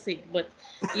 for goodness sake. But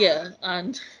yeah,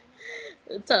 and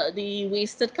the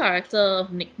wasted character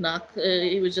of Nick Nack,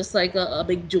 it was just like a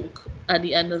big joke at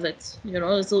the end of it,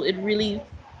 So it really,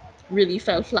 really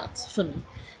fell flat for me.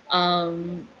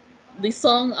 Um, the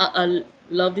song, I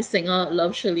love the singer,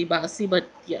 love Shirley Bassey, but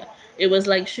yeah, it was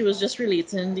like she was just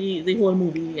relating the whole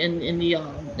movie in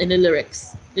the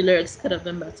lyrics. The lyrics could have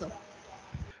been better.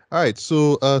 All right.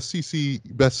 So, CC,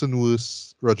 best and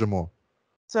worst, Roger Moore.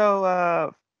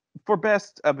 So for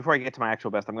best, before I get to my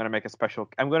actual best, I'm going to make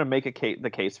the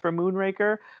case for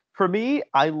Moonraker. For me,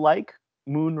 I like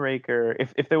Moonraker.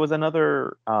 If there was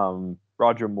another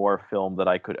Roger Moore film that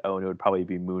I could own, it would probably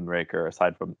be Moonraker.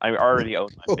 Aside from, I already own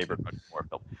my favorite Roger Moore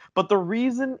film. But the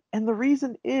reason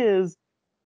is,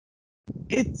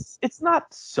 it's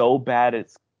not so bad.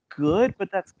 It's good, but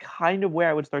that's kind of where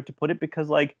I would start to put it, because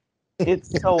like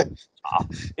it's so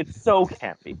tough. It's so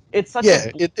campy. It's such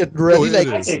a it really it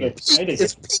like is.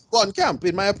 it's peak Bond camp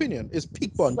in my opinion. It's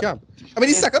peak Bond camp. I mean,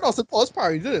 the second Austin Powers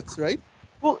Parry did it, right?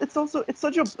 Well, it's also also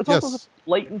Yes. a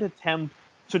blatant attempt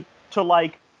to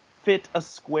like fit a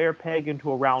square peg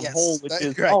into a round Yes, hole, which that-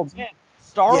 is right. oh man,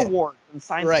 Star Yeah. Wars and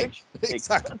science Right. fiction.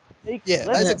 Exactly. Let's Yeah,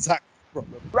 let's that's exactly the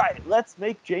problem. right. Let's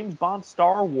make James Bond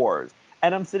Star Wars.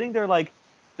 And I'm sitting there like,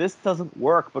 this doesn't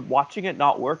work, but watching it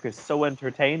not work is so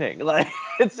entertaining. Like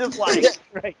it's just like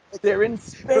right. They're in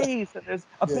space and there's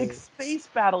a big space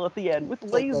battle at the end with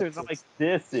lasers. I'm like,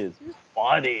 this is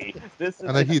funny. This is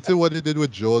And I hated what they did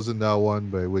with Jaws in that one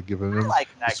by giving him like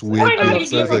that. this weird Finally,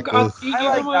 ghost. I was like, ugh, he I gave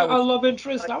like him that a was- love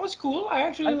interest. That was cool. I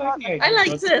actually like the idea. I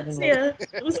liked it. Yeah,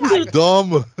 it was cute.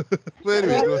 dumb. But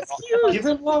anyway, It go was ahead. Give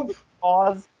cute. him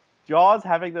love. Jaws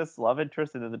having this love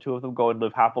interest and then the two of them go and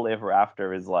live happily ever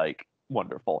after is like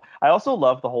wonderful. I also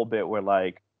love the whole bit where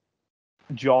like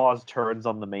Jaws turns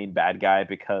on the main bad guy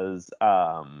because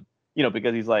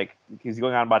because he's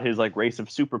going on about his like race of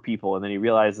super people, and then he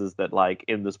realizes that like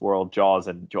in this world Jaws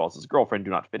and Jaws' girlfriend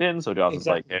do not fit in, so Jaws is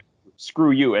like, Exactly.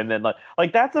 screw you. And then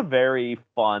like that's a very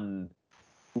fun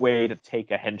way to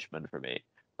take a henchman for me.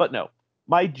 But no,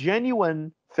 my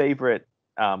genuine favorite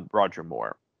Roger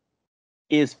Moore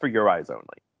is For Your Eyes Only.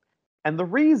 And the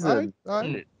reason All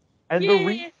right. and the Yay.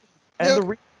 reason Yeah. the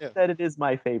reason Yeah. that it is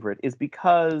my favorite is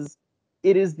because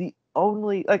it is the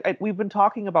only we've been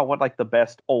talking about what like the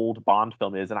best old Bond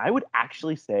film is, and I would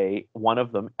actually say one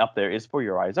of them up there is For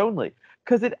Your Eyes Only,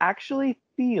 because it actually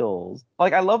feels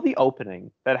like, I love the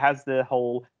opening that has the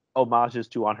whole homages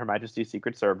to On Her Majesty's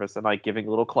Secret Service and like giving a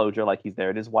little closure, like he's there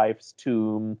at his wife's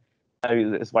tomb,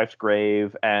 his wife's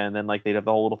grave, and then like they have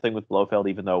the whole little thing with Blofeld,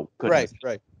 even though goodness,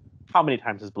 Right. how many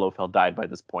times has Blofeld died by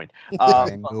this point?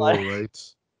 I But, know, like,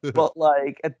 right? but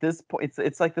like at this point,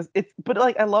 it's like this. It's but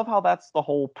like I love how that's the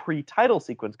whole pre-title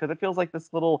sequence, because it feels like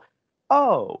this little,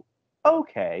 oh,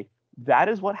 okay, that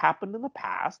is what happened in the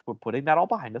past. We're putting that all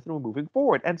behind us and we're moving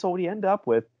forward. And so what you end up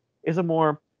with is a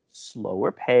more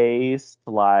slower paced,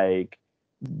 like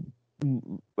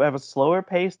we have a slower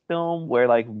paced film where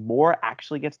like Moore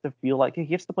actually gets to feel like he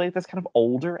gets to play this kind of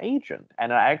older agent,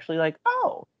 and I actually like,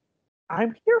 oh,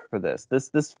 I'm here for this.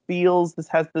 This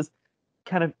has this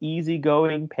kind of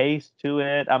easygoing pace to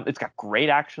it. It's got great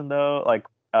action though. Like,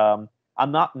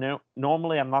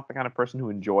 normally I'm not the kind of person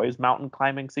who enjoys mountain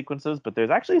climbing sequences, but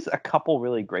there's actually a couple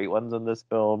really great ones in this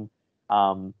film.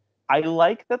 I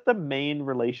like that the main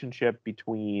relationship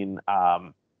between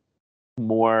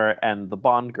Moore and the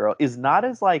Bond girl is not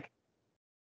as like,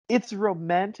 it's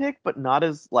romantic, but not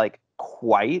as like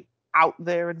quite out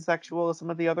there and sexual as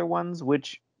some of the other ones,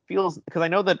 which feels, because I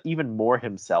know that even Moore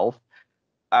himself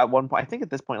at one point, I think at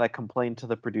this point, like complained to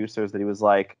the producers that he was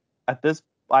like,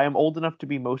 I am old enough to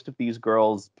be most of these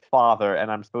girls' father,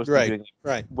 and I'm supposed to be doing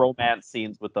Right. romance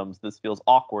scenes with them. So this feels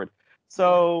awkward.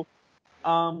 So,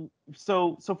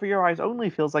 so For Your Eyes Only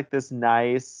feels like this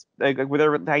nice, like where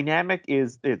their dynamic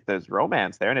is, there's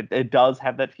romance there, and it does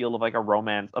have that feel of like a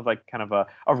romance, of like kind of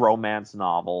a romance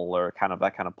novel or kind of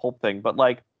that kind of pulp thing, but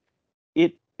like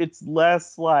it's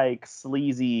less like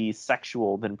sleazy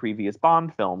sexual than previous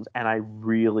Bond films, and I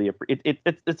really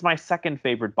it's my second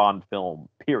favorite Bond film,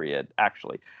 period,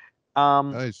 actually.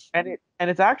 Nice. And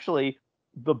it's actually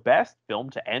the best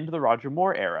film to end the Roger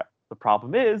Moore era. The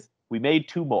problem is we made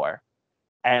two more,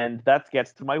 and that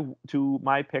gets to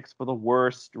my picks for the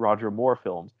worst Roger Moore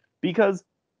films, because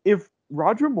if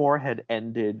Roger Moore had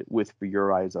ended with For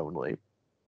Your Eyes Only,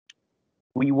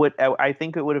 I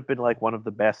think it would have been like one of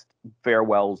the best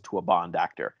farewells to a Bond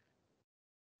actor.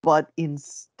 But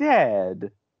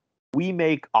instead, we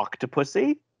make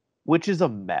Octopussy, which is a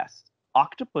mess.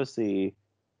 Octopussy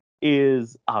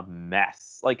is a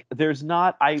mess. Like, there's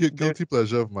not Guilty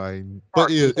pleasure of mine. But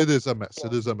yeah, it is a mess.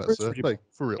 It is a mess. Like,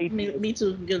 for real. Me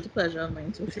too. Guilty pleasure of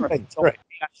mine too. Right.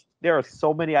 There are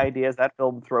so many ideas that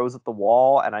film throws at the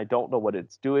wall, and I don't know what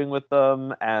it's doing with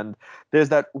them. And there's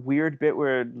that weird bit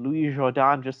where Louis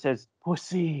Jourdan just says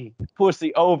 "pussy,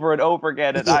 pussy" over and over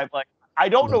again, and I'm like, I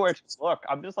don't know where to look.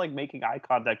 I'm just like making eye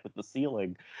contact with the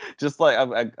ceiling, just like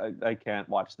I can't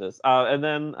watch this. And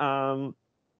then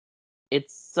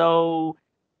it's so,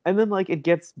 and then like it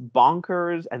gets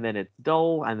bonkers, and then it's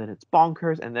dull, and then it's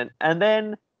bonkers, and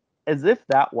then as if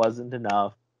that wasn't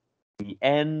enough, we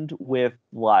end with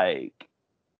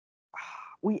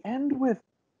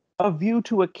A View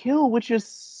to a Kill, which is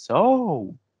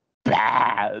so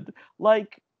bad.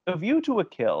 Like, A View to a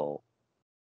Kill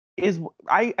is,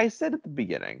 I said at the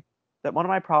beginning that one of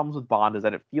my problems with Bond is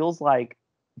that it feels like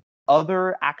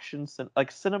other action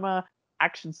cinema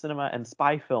and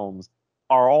spy films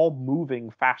are all moving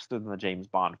faster than the James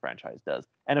Bond franchise does.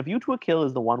 And A View to a Kill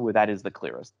is the one where that is the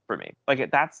clearest for me.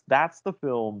 Like, that's the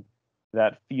film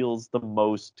that feels the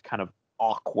most kind of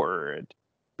awkward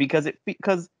because it's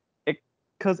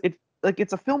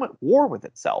a film at war with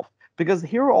itself. Because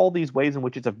here are all these ways in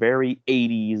which it's a very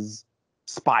 80s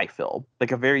spy film,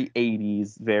 like a very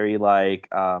 80s, very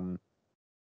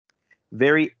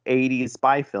 80s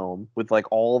spy film with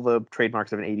like all the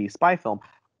trademarks of an 80s spy film,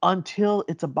 until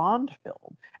it's a Bond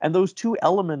film. And those two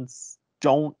elements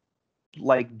don't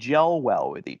like gel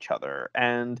well with each other.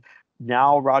 And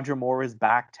now Roger Moore is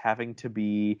back to having to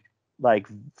be like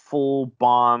full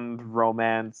Bond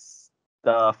romance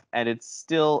stuff, and it's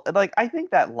still like, I think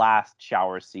that last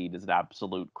shower scene is an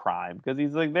absolute crime because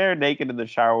he's like there naked in the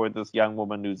shower with this young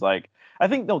woman who's like, I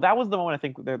think, no, that was the one I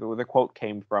think where the quote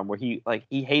came from, where he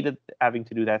hated having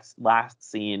to do that last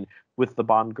scene with the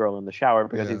Bond girl in the shower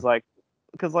because he's like,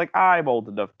 I'm old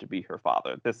enough to be her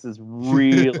father. This is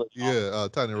really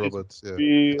Tanya Roberts. Yeah,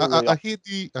 really I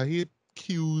hate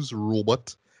Q's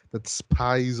robot that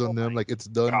spies on them. Like, it's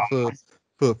done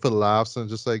for laughs, and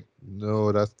just like,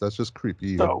 no, that's just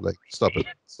creepy. So like, stop it.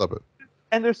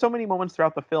 And there's so many moments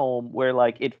throughout the film where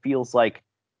like it feels like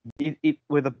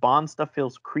where the Bond stuff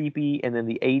feels creepy, and then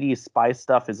the 80s spy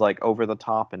stuff is like over the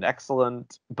top and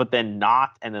excellent, but then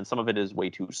not, and then some of it is way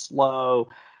too slow.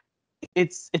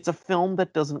 It's a film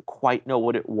that doesn't quite know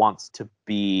what it wants to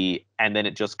be, and then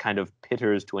it just kind of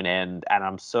pitters to an end.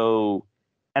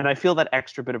 And I feel that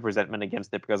extra bit of resentment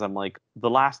against it because I'm like, the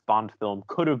last Bond film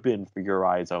could have been For Your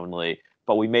Eyes Only,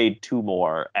 but we made two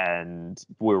more, and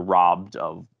we're robbed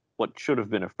of what should have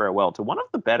been a farewell to one of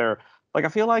the better. Like, I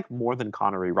feel like more than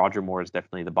Connery, Roger Moore is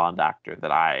definitely the Bond actor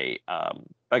that I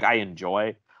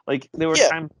enjoy. Like, there were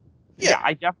times. Yeah,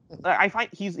 I find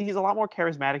he's a lot more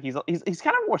charismatic. He's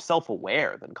kind of more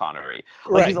self-aware than Connery.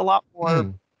 Like, he's a lot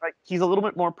more like, he's a little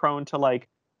bit more prone to like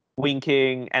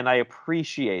winking, and I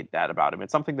appreciate that about him.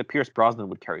 It's something that Pierce Brosnan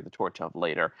would carry the torch of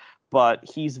later. But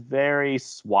he's very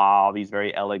suave. He's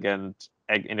very elegant,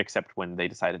 and except when they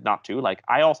decided not to. Like,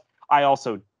 I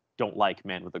also don't like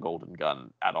Men with a Golden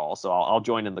Gun at all. So I'll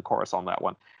join in the chorus on that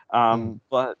one.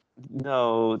 But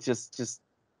no, just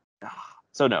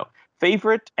so no.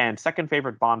 Favorite and second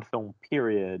favorite Bond film,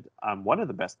 period. One of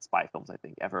the best spy films I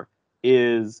think ever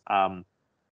is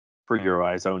For Your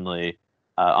Eyes Only.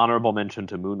 Honorable mention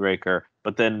to Moonraker,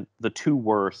 but then the two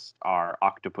worst are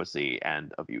Octopussy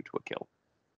and A View to a Kill.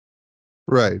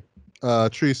 Right.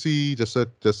 Tracy, just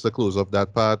to close off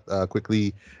that part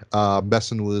quickly.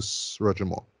 Best and worst Roger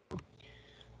Moore.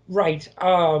 Right.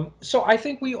 So I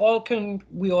think we all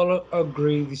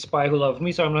agree The Spy Who Loved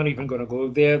Me. So I'm not even going to go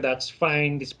there. That's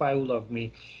fine. The Spy Who Loved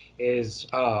Me is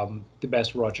the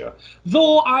best Roger.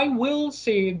 Though I will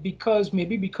say, because of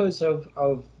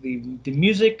the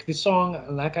music, the song,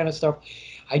 and that kind of stuff,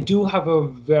 I do have a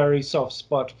very soft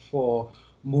spot for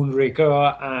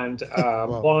Moonraker and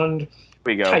Bond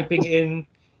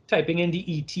typing in the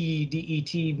ET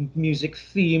music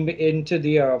theme into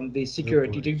the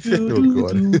security. That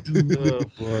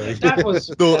was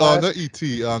not ET.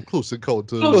 Close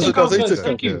Encounters. Close Encounters.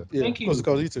 Thank you. Close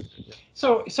Encounters.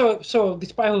 So The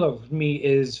Spy Who Loved Me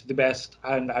is the best,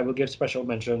 and I will give special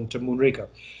mention to Moonraker.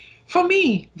 For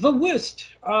me, the worst.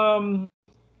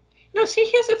 See,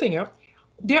 here's the thing.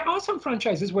 There are some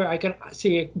franchises where I can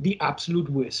say the absolute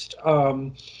worst.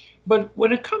 But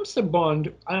when it comes to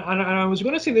Bond, and I was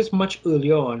going to say this much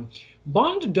earlier on,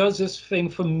 Bond does this thing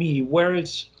for me where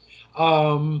it's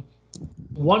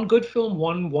one good film,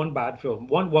 one bad film.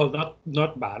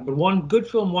 Not bad, but one good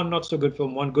film, one not so good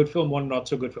film, one good film, one not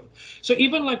so good film. So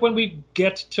even like when we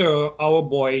get to Our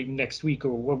Boy next week,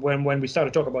 or when we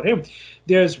start to talk about him,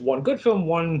 there's one good film,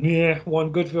 one meh,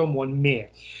 one good film, one meh.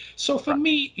 So for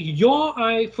me,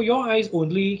 For Your Eyes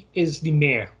Only is the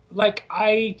meh. Like,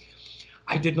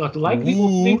 I did not like the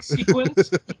opening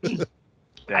sequence.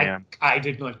 I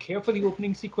did not care for the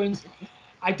opening sequence.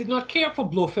 I did not care for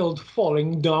Blofeld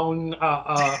falling down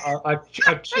a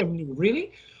chimney.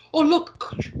 Really? Oh,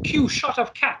 look, Q shot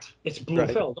of cat. It's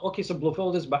Blofeld. Right. Okay, so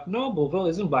Blofeld is back. No, Blofeld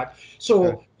isn't back.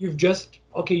 So you've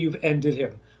ended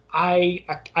him. I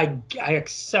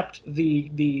accept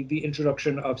the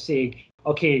introduction of saying,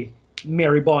 okay,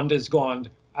 Mary Bond is gone,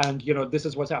 and this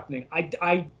is what's happening.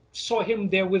 saw him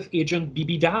there with Agent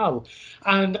BB Doll,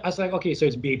 and I was like, okay, so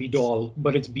it's Baby Doll,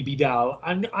 but it's BB Doll,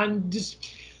 and this,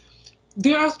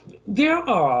 there are there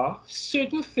are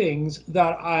certain things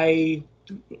that I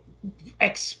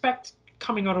expect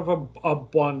coming out of a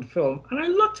Bond film, and I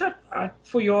looked at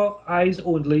For Your Eyes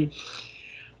Only,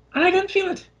 and I didn't feel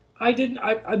it. I didn't.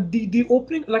 The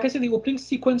opening, like I said, the opening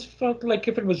sequence felt like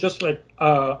if it was just like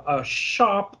a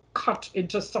sharp cut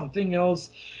into something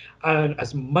else. And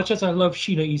as much as I love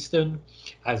Sheena Easton,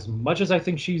 as much as I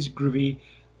think she's groovy,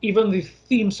 even the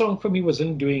theme song for me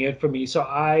wasn't doing it for me. So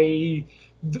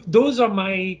those are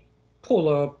my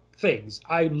polar things.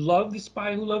 I love The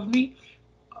Spy Who Loved Me.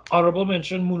 Honorable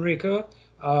mention, Moonraker.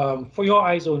 For Your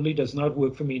Eyes Only does not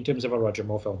work for me in terms of a Roger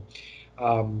Moore film.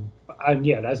 And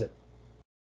yeah, that's it.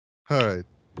 All right.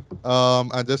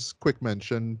 And just quick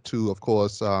mention to, of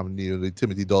course, the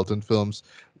Timothy Dalton films,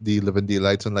 The Living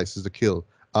Daylights and License to Kill.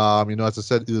 As I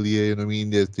said earlier,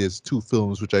 there's two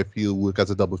films which I feel work as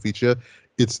a double feature.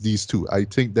 It's these two. I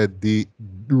think that they,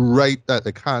 right at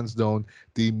like hands down,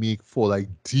 they make for like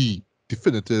the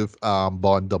definitive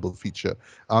Bond double feature.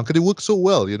 Because they work so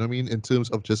well, in terms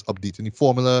of just updating the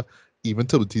formula. Even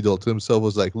Timothy Dalton himself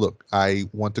was like, look, I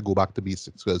want to go back to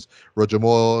basics because Roger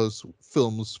Moore's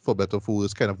films, for better or for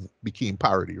worse, kind of became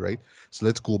parody, right? So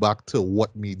let's go back to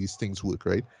what made these things work,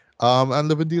 right? And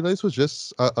Living Daylights was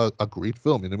just a great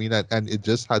film, and it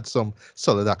just had some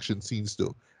solid action scenes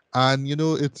though. And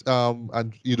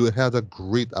it had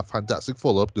a fantastic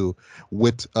follow up though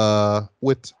with the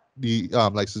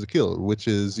License to Kill, which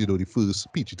is the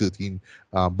first PG-13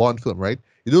 Bond film, right?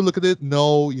 You don't look at it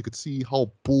now, you could see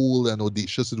how bold and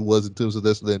audacious it was in terms of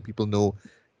this, letting people know,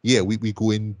 yeah, we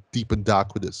go in deep and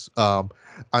dark with this. And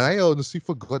I honestly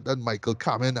forgot that Michael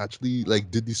Kamen actually like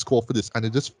did the score for this, and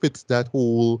it just fits that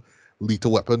whole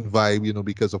Lethal Weapon vibe,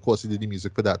 because of course he did the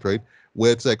music for that, right?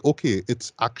 Where it's like, okay,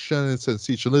 it's action and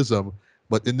sensationalism,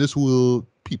 but in this world,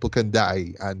 people can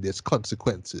die and there's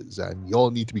consequences, and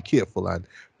y'all need to be careful. And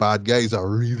bad guys are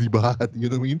really bad, you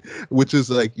know what I mean? Which is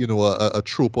like, a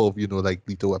trope of, like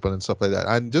Lethal Weapon and stuff like that.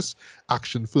 And just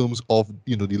action films of,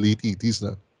 the late 80s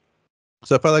now.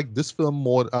 So I felt like this film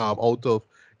more out of,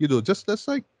 just that's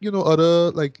like,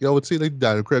 other, like, I would say like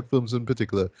Daniel Craig films in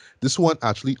particular. This one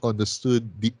actually understood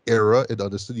the era, it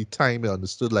understood the time, it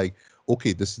understood like,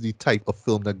 okay, this is the type of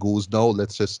film that goes now,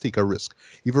 let's just take a risk.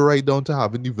 Even right down to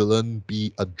having the villain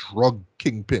be a drug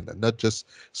kingpin and not just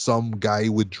some guy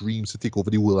with dreams to take over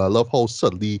the world. I love how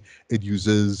subtly it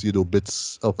uses,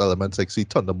 bits of elements like say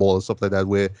Thunderball and stuff like that,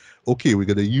 where, okay, we're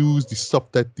gonna use the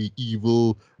stuff that the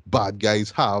evil bad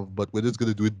guys have, but we're just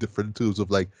gonna do it different in terms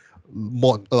of like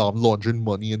laundering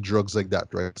money and drugs like that,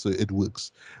 right? So it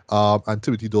works. And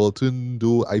Timothy Dalton,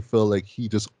 though, I felt like he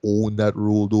just owned that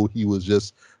role. Though he was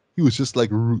just like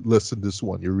rootless in this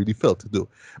one. You really felt it though.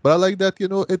 But I like that.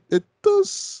 It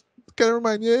does kind of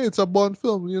remind you, it's a Bond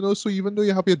film. So even though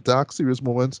you have your dark, serious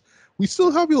moments, we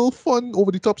still have your little fun, over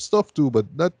the top stuff too, but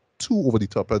not too over the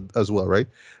top as well, right?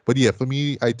 But yeah, for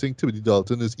me, I think Timothy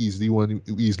Dalton is easily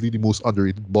the most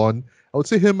underrated Bond. I would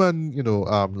say him and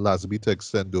Lazenby to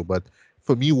extend though. But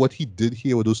for me, what he did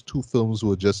here with those two films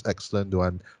were just excellent though.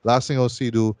 And last thing I'll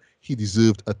say though, he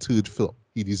deserved a third film.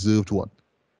 He deserved one.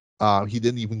 He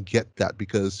didn't even get that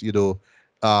because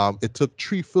it took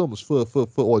three films for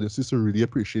audiences to really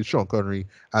appreciate Sean Connery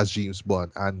as James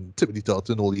Bond, and Timothy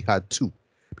Dalton only had two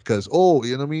because you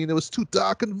know what I mean, it was too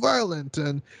dark and violent,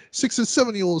 and 6 and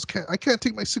 7 year olds I can't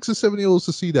take my 6 and 7 year olds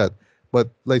to see that. But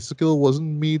like Skill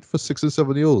wasn't made for 6 and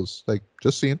 7 year olds. Like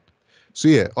just saying. So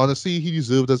yeah, honestly, he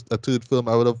deserved a third film.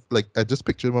 I would have like I just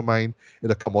pictured in my mind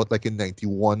it'd come out like in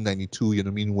 91, 92, you know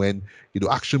what I mean, when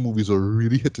action movies were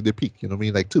really hitting their peak, you know what I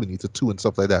mean, like Terminator 2 and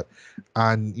stuff like that.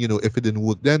 And if it didn't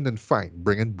work then fine,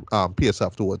 bring in PS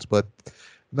afterwards. But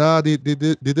nah, they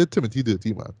did Timothy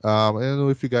dirty, man. I don't know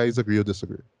if you guys agree or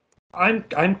disagree.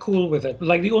 I'm cool with it.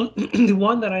 Like the only the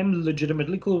one that I'm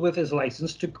legitimately cool with is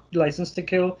License to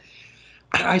Kill.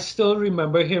 I still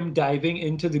remember him diving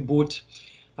into the boat,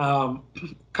 um,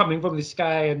 coming from the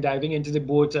sky and diving into the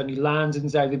boat, and he lands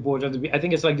inside the boat. And I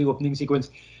think it's like the opening sequence,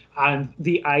 and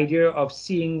the idea of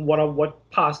seeing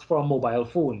what passed for a mobile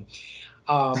phone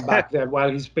back then while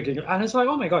he's picking it, and it's like,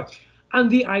 oh my god. And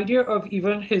the idea of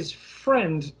even his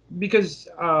friend, because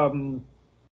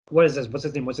what is this? What's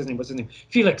his name? What's his name? What's his name?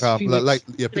 Felix. Felix.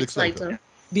 Yeah, Felix Felix Leiter. Leiter.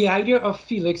 The idea of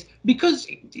Felix, because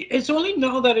it's only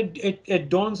now that it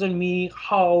dawns on me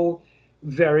how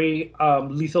very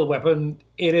Lethal Weapon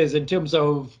it is in terms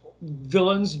of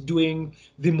villains doing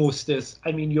the mostest.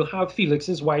 I mean, you have Felix,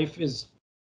 his wife is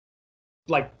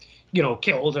like,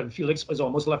 killed, and Felix is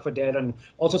almost left for dead, and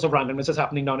all sorts of randomness is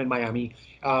happening down in Miami,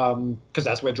 because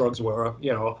that's where drugs were.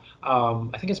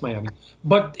 I think it's Miami,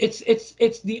 but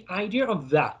it's the idea of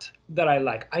that I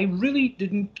like. I really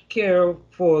didn't care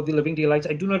for The Living Daylights.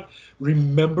 I do not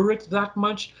remember it that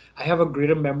much. I have a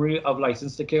greater memory of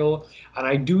License to Kill, and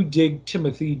I do dig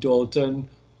Timothy Dalton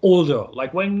older,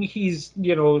 like when he's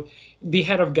the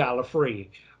head of Gallifrey.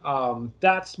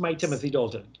 That's my Timothy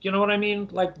Dalton. You know what I mean?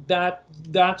 Like that.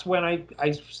 That's when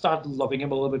I start loving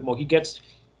him a little bit more. He gets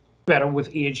better with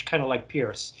age, kind of like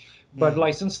Pierce. But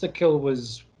License to Kill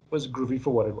was groovy for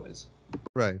what it was.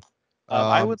 Right.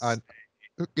 I would And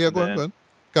yeah, go on, then go on.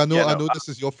 I know, yeah, I no, know this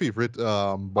is your favorite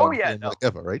oh Bond yeah, film no. like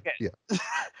ever, right? Okay. Yeah.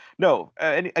 No,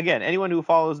 again, anyone who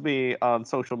follows me on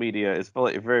social media is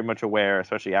very much aware,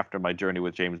 especially after my journey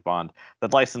with James Bond,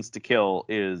 that License to Kill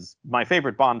is my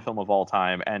favorite Bond film of all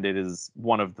time, and it is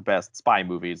one of the best spy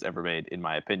movies ever made, in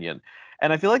my opinion.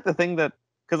 And I feel like the thing that,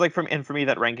 because like for me,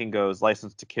 that ranking goes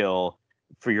License to Kill,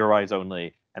 For Your Eyes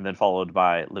Only, and then followed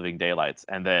by Living Daylights,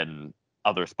 and then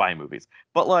other spy movies.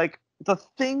 But like the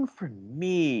thing for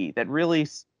me that really,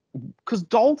 because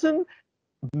Dalton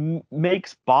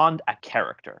makes Bond a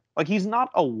character. Like he's not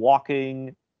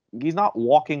walking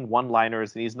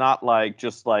one-liners, and he's not like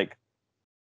just like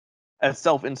a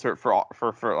self-insert for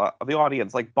the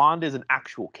audience. Like Bond is an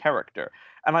actual character,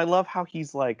 and I love how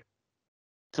he's like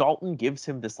Dalton gives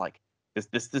him this like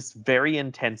this very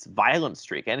intense violent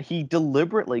streak, and he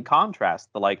deliberately contrasts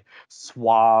the like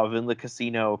suave in the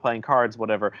casino playing cards,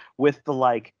 whatever, with the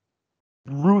like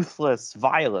ruthless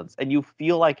violence, and you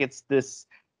feel like it's this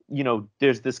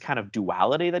there's this kind of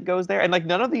duality that goes there, and like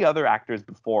none of the other actors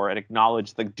before had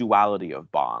acknowledged the duality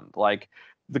of Bond, like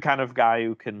the kind of guy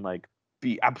who can like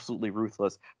be absolutely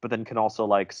ruthless but then can also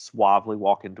like suavely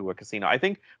walk into a casino. I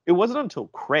think it wasn't until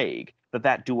Craig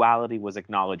that duality was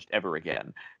acknowledged ever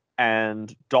again,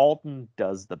 and Dalton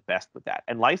does the best with that,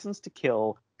 and License to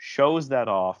Kill shows that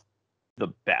off the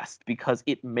best because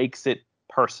it makes it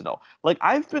personal. Like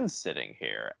I've been sitting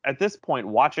here at this point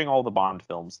watching all the Bond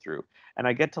films through, and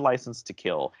I get to License to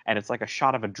Kill, and it's like a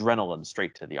shot of adrenaline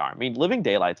straight to the arm. I mean, Living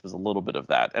Daylights was a little bit of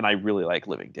that, and I really like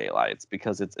Living Daylights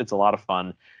because it's a lot of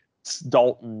fun.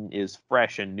 Dalton is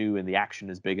fresh and new, and the action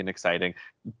is big and exciting.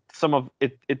 Some of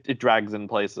it drags in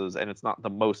places, and it's not the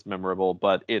most memorable,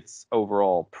 but it's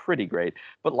overall pretty great.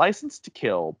 But License to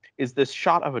Kill is this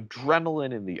shot of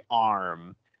adrenaline in the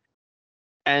arm,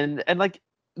 and like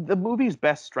the movie's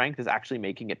best strength is actually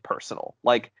making it personal.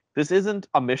 Like this isn't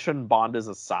a mission Bond is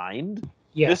assigned.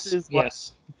 Yes. This is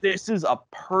yes. this is a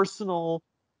personal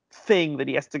thing that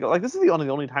he has to go. Like this is the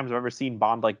only times I've ever seen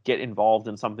Bond like get involved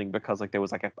in something because like there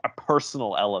was like a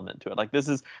personal element to it. Like this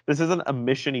isn't a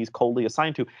mission he's coldly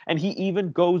assigned to, and he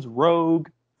even goes rogue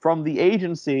from the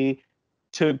agency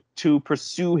to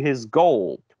pursue his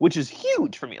goal, which is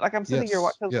huge for me. Like I'm sitting here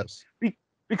Yes. watching Yes.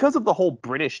 because of the whole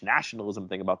British nationalism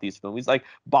thing about these films. Like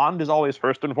Bond is always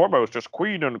first and foremost just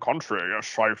Queen and country.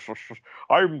 Yes,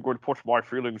 I'm going to put my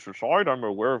feelings aside. I'm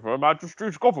aware of Her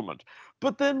Majesty's government.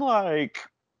 But then like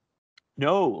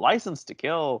no, License to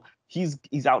Kill, he's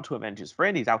out to avenge his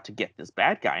friend. He's out to get this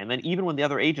bad guy. And then even when the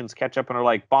other agents catch up and are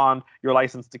like, Bond, your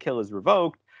license to kill is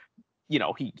revoked,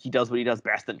 he does what he does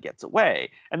best and gets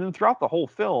away. And then throughout the whole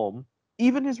film,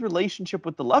 even his relationship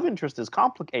with the love interest is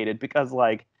complicated because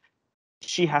like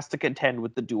she has to contend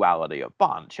with the duality of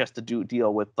Bond. She has to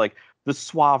deal with like the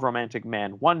suave romantic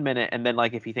man one minute, and then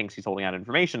like if he thinks he's holding out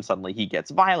information, suddenly he gets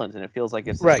violent, and it feels like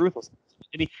it's this Right. ruthless.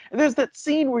 And there's that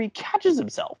scene where he catches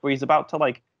himself, where he's about to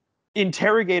like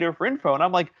interrogate her for info, and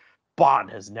I'm like, Bond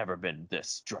has never been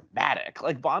this dramatic.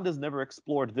 Like Bond has never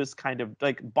explored this kind of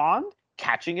like Bond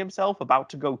catching himself about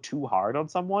to go too hard on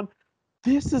someone.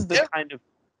 This is the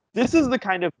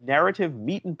kind of narrative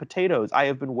meat and potatoes I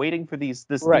have been waiting for these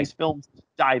films to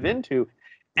dive into,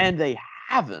 and they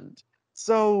haven't.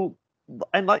 So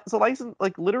License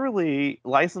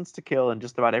to Kill in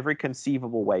just about every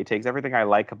conceivable way takes everything I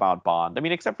like about Bond. I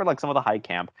mean, except for like some of the high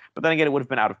camp, but then again, it would have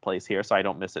been out of place here, so I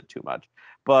don't miss it too much.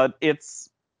 But it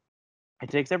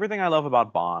takes everything I love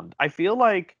about Bond. I feel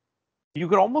like you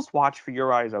could almost watch For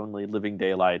Your Eyes Only, Living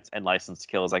Daylights, and License to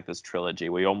Kill as like this trilogy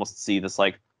where you almost see this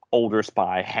like older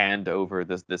spy hand over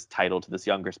this title to this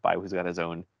younger spy who's got his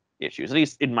own issues. At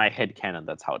least in my head canon,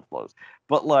 that's how it flows.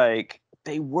 But like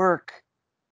they work.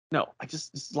 No,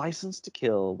 License to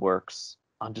Kill works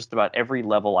on just about every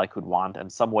level I could want,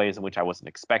 and some ways in which I wasn't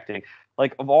expecting.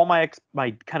 Like of all my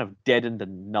kind of deadened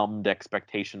and numbed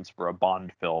expectations for a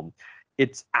Bond film,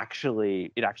 it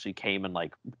actually came and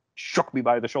like shook me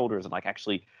by the shoulders and like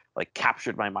actually like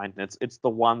captured my mind, and it's the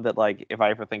one that, like, if I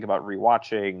ever think about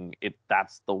rewatching it,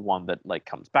 that's the one that like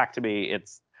comes back to me.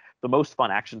 It's the most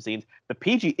fun action scenes. The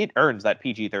PG, it earns that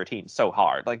PG-13 so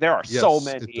hard. Like there are Yes,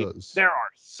 it does.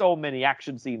 so many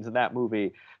action scenes in that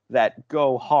movie that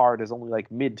go hard as only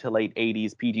like mid to late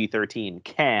 80s PG-13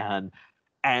 can.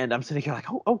 And I'm sitting here like,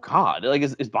 oh God, like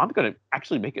is Bond gonna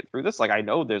actually make it through this? Like I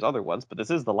know there's other ones, but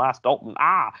this is the last Dalton.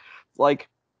 Like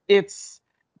it's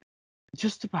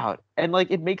just about, and like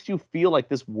it makes you feel like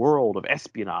this world of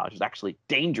espionage is actually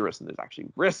dangerous and there's actually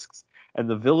risks. And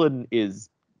the villain is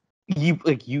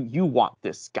you want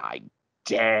this guy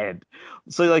dead.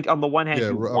 So like on the one hand Yeah,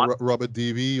 you want, Robert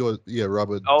Davey, or yeah,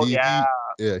 Robert oh yeah, Davey.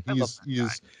 Yeah, I love he's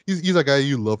that guy. he's a guy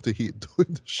you love to hate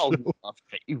doing the Oh, show.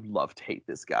 you love to hate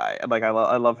this guy. And like I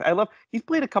love. He's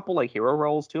played a couple like hero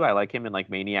roles too. I like him in like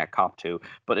Maniac Cop 2,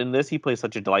 but in this he plays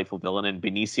such a delightful villain. And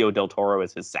Benicio del Toro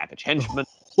is his savage henchman.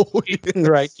 Oh, It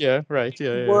Right. yes. Yeah. Right. Yeah.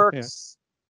 Yeah. Yeah. works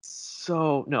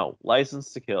so. No,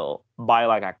 License to Kill by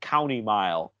like a county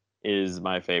mile is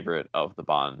my favorite of the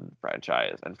Bond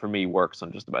franchise, and for me works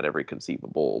on just about every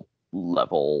conceivable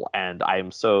level. And I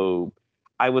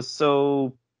was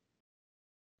so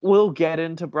we'll get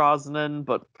into Brosnan,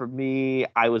 but for me,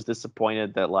 I was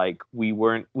disappointed that like we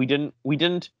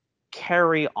didn't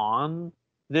carry on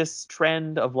this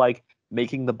trend of like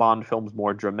making the Bond films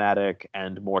more dramatic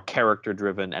and more character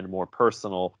driven and more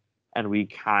personal, and we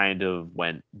kind of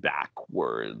went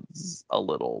backwards a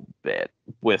little bit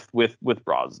with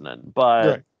Brosnan. But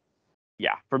Right.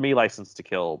 yeah, for me, License to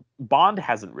Kill, Bond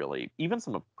hasn't really, even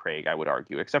some of Craig, I would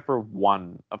argue, except for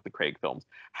one of the Craig films,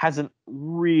 hasn't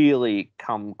really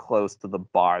come close to the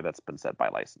bar that's been set by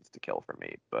License to Kill for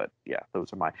me. But yeah,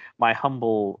 those are my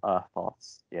humble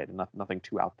thoughts. Yeah, nothing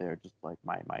too out there, just like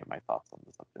my thoughts on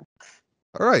the subject.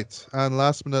 All right, and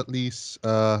last but not least,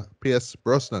 P.S.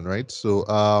 Brosnan, right? So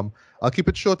I'll keep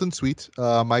it short and sweet.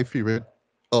 My favorite,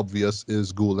 obvious,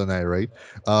 is GoldenEye, right?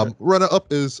 Right. Runner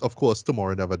up is, of course,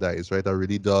 Tomorrow Never Dies, right? I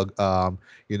really dug.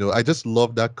 I just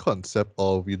love that concept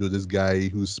of this guy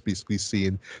who's basically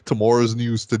saying tomorrow's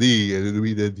news today, and the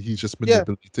way that he's just Yeah.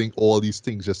 manipulating all these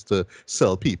things just to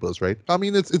sell people's, right? I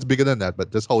mean, it's bigger than that,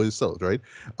 but that's how it sells, right?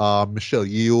 Michelle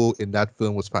Yeoh in that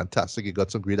film was fantastic. It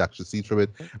got some great action scenes from it.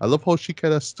 I love how she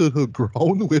kind of stood her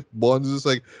ground with Bond. It's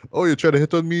like, oh, you're trying to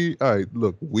hit on me? All right,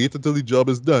 look, wait until the job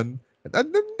is done.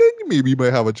 And then maybe you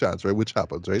might have a chance, right? Which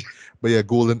happens, right? But yeah,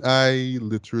 GoldenEye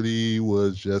literally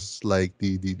was just like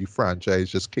the franchise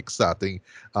just kickstarting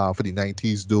for the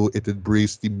 90s, though it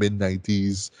embraced the mid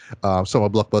 90s summer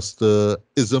blockbuster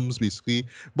isms, basically.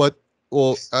 But,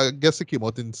 well, I guess it came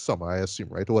out in summer, I assume,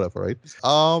 right? Or whatever, right?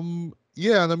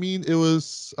 Yeah, and I mean,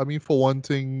 for one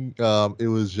thing, it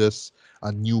was just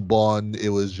a new Bond. It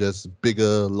was just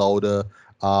bigger, louder.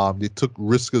 They took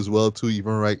risk as well too,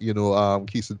 even right,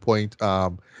 case in point,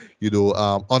 on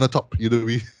a top,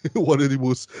 we one of the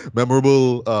most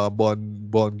memorable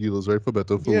Bond dealers, right, for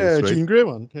better or for Yeah. worse, right? Jean Grey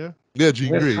one. Yeah. Yeah,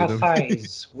 Jean With Grey, her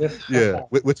thighs, with her yeah,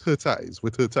 thighs.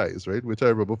 with her ties, right? Which I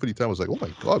remember for the time was like, oh my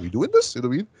god, we doing this? You know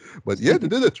what I mean? But yeah, they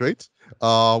did it, right?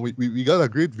 We got a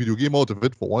great video game out of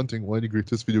it for one thing, one of the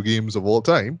greatest video games of all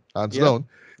time, hands Yeah. down.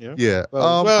 Yeah. Yeah.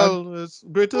 And It's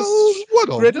greatest, well, what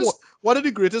on? What? one of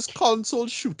the greatest console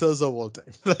shooters of all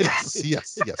time. Yes,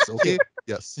 yes, yes. Yeah. Okay,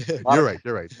 yes. Yeah. Lot You're of right.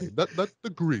 You're right. Not the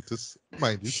greatest,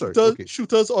 mind you. Sorry. Shooters, Okay.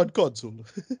 shooters on console.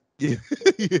 Yeah,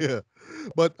 yeah.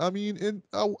 But I mean, and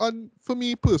for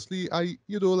me personally, I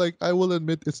will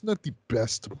admit it's not the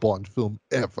best Bond film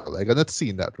ever. Like I'm not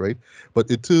saying that, right? But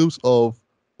in terms of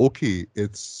okay,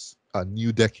 it's a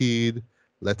new decade.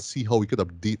 Let's see how we could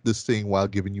update this thing while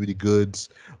giving you the goods.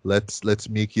 Let's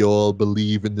make you all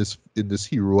believe in this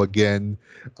hero again.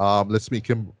 Let's make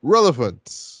him relevant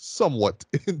somewhat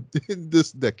in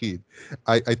this decade.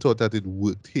 I thought that it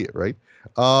worked here, right?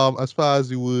 As far as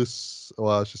it was,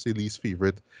 well, I should say least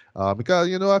favorite,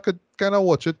 because I could kind of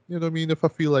watch it. You know what I mean? If I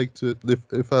feel like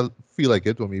if I feel like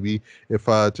it, or maybe if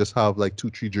I just have like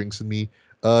 2 3 drinks in me,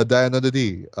 die another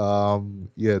day.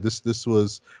 Yeah, this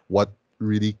was what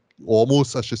really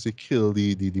almost, I should say, killed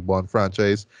the Bond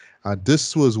franchise. And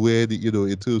this was where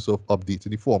in terms of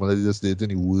updating the formula, they just did it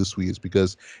in the worst ways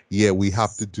because yeah, we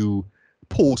have to do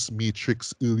post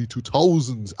Matrix early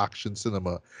 2000s action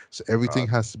cinema. So everything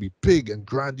has to be big and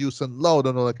grandiose and loud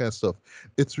and all that kind of stuff.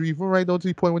 It's even right down to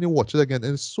the point when you watch it again,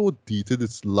 and it's so dated,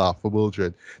 it's laughable,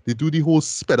 Dread. They do the whole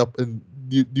sped up and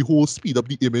the whole speed up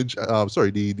the image,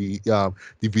 the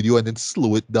video, and then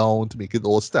slow it down to make it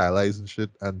all stylized and shit.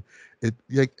 And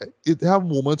it have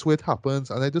moments where it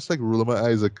happens, and I just like roll my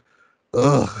eyes like,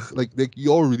 ugh, like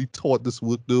y'all really thought this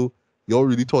worked though. Y'all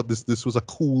really thought this was a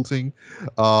cool thing.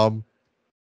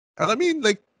 And I mean,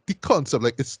 like, the concept,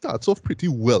 like it starts off pretty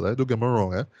well, don't get me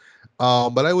wrong,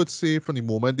 but I would say from the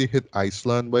moment they hit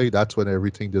Iceland, boy, that's when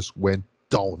everything just went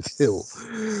downhill.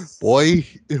 Boy,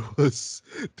 it was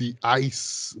the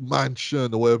ice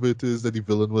mansion or whatever it is that the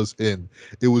villain was in.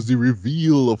 It was the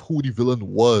reveal of who the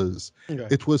villain was. Okay.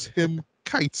 It was him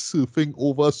kite surfing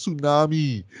over a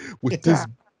tsunami with Yeah. this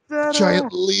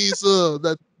giant laser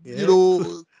that Yeah.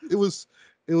 it was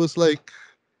like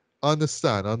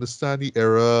understand the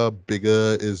era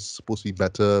bigger is supposed to be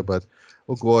better, but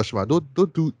oh gosh, man, don't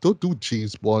do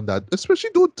James Bond that,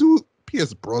 especially don't do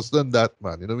P.S. Brosnan that,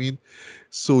 man. You know what I mean?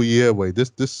 So yeah, boy,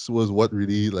 this was what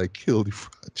really like killed the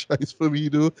franchise for me,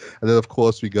 though. And then of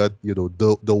course we got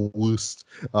the worst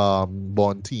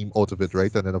Bond team out of it,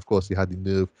 right? And then of course he had the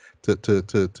nerve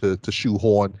to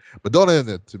shoehorn Madonna in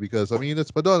it, because I mean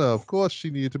it's Madonna. Of course she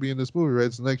needed to be in this movie, right?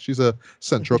 It's like she's a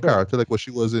central character, like what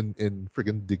she was in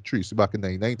friggin' Dick Tracy back in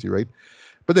 1990, right?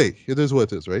 But hey, it is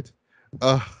what it is, right?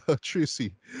 Uh,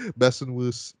 Tracy, best and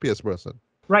worst P.S. Brosnan.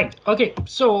 Right. Okay.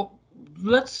 So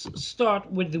let's start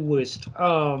with the worst.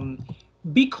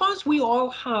 Because we all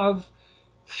have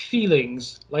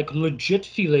feelings, like legit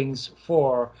feelings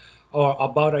for, or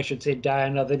about, I should say, Die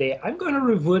Another Day, I'm going to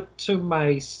revert to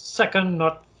my second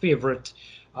not favorite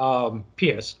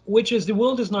Pierce, which is The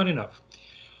World Is Not Enough.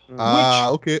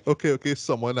 Which, Okay.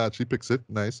 Someone actually picks it.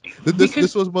 Nice. This because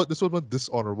this was about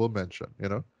dishonorable mention. You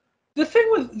know. the thing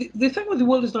with The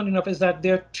World Is Not Enough is that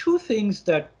there are two things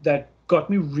that got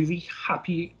me really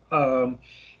happy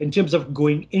in terms of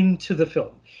going into the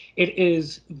film. It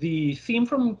is the theme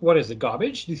from, what is it,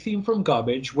 Garbage? The theme from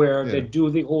Garbage, where they Yeah. do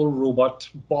the whole robot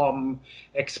bomb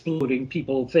exploding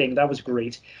people thing. That was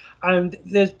great. And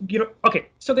there's, okay,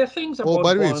 so there are things Oh, by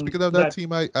about the way, Bond speaking of that that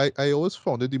team, I always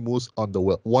found it the most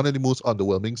one of the most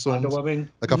underwhelming songs. underwhelming.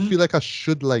 Like I feel like I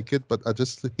should like it, but I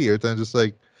just hear it and I'm just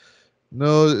like,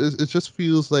 no, it just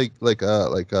feels like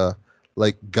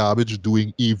garbage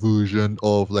doing a version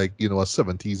of like a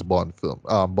 70s Bond film,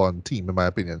 Bond team, in my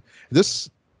opinion. This,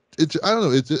 I don't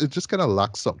know, it just kind of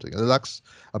lacks something. It lacks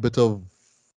a bit of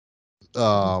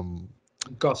um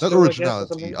not Gusto, I guess, or originality,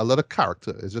 something. a lot of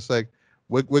character. It's just like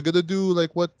we're gonna do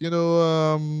like what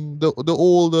the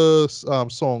older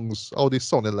songs, how they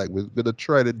sounded like. We're gonna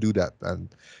try to do that, and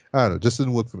I don't know, just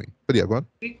didn't work for me. But yeah, go on.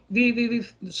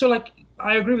 So like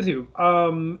I agree with you.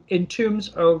 In terms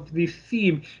of the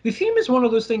theme is one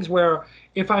of those things where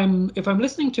if I'm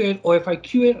listening to it, or if I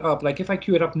cue it up, like if I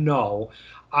cue it up now,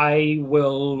 I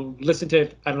will listen to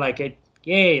it and like it.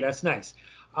 Yay, that's nice.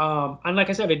 And like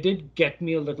I said, it did get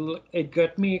me a little. It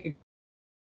got me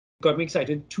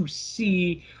excited to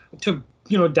see, to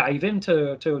dive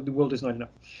into The World Is Not Enough.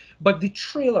 But the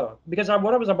trailer, because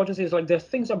what I was about to say is like there's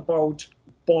things about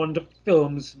Bond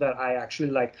films that I actually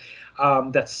like,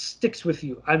 that sticks with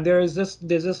you. And there's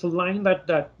this line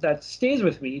that stays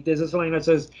with me. There's this line that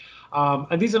says,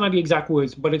 and these are not the exact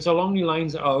words, but it's along the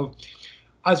lines of,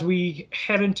 as we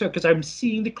head into, because I'm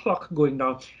seeing the clock going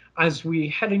down, as we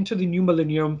head into the new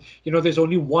millennium, there's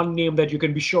only one name that you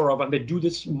can be sure of, and they do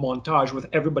this montage with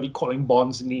everybody calling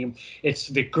Bond's name. It's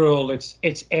the girl, it's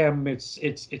M, it's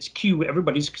Q.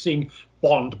 Everybody's saying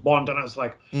Bond, Bond, and I was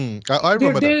like, I there,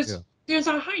 remember that. Yeah. there's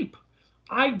a hype.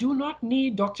 I do not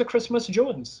need Dr. Christmas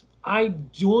Jones. I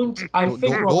don't. I No,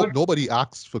 think no, no, Robert. nobody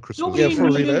asked for Christmas Yeah, Nobody for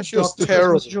Jones. real. That's needed just Dr.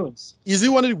 Christmas terrible. Jones. Easy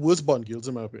one of the worst Bond kills,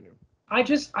 in my opinion. I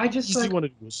just Easy like, one of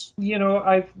the worst.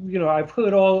 I've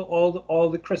heard all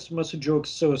the Christmas jokes,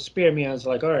 so spare me. I was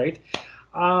like, all right.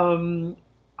 Um,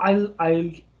 I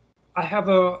like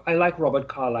Robert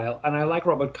Carlyle, and I like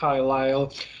Robert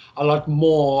Carlyle a lot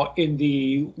more in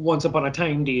the Once Upon a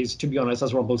Time days, to be honest,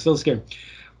 as Rumpelstiltskin.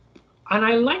 And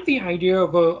I like the idea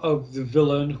of the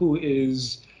villain who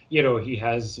is, he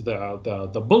has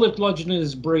the bullet lodged in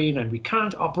his brain, and we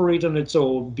can't operate on it.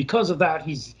 So because of that,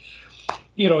 he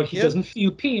Yeah, doesn't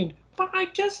feel pain. But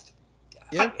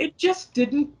yeah. it just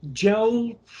didn't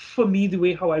gel for me the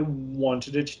way how I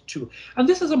wanted it to. And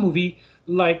this is a movie,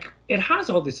 like, it has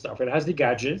all this stuff. It has the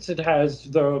gadgets. It has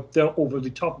the over the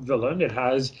top villain. It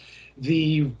has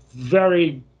the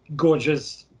very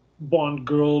gorgeous Bond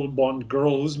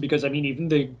girls. Because I mean, even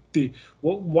the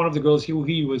one of the girls who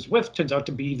he was with turns out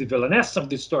to be the villainess of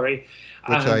this story.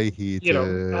 Which And I hated.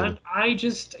 and I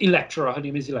just Electra. Her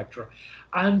name is Electra,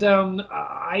 and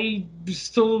I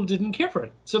still didn't care for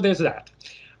it. So there's that.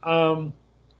 Um,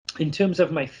 in terms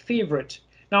of my favorite,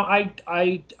 now I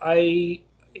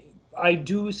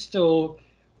do still,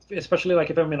 especially like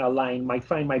if I'm in a line, might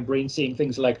find my brain saying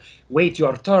things like "Wait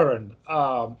your turn,"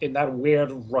 in that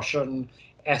weird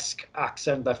Russian-esque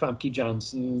accent that Famke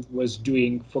Janssen was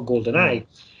doing for Hmm. GoldenEye.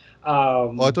 Oh, I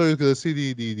Um, thought you were gonna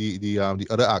see the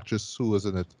other actress who was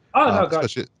in it. Oh no, God.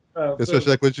 Especially Uh,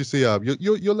 especially like when she say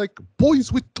you're like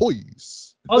boys with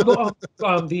toys.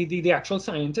 the actual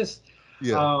scientist.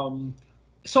 Yeah. Um,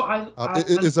 so and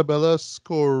Isabella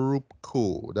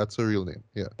Scorupco. That's her real name.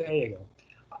 Yeah. there you go.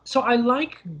 So I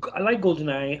like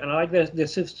GoldenEye, and I like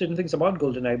there's certain things about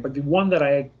GoldenEye, but the one that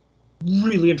I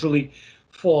really and truly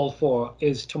fall for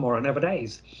is Tomorrow Never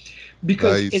Dies,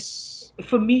 because Nice.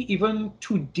 for me, even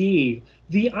today,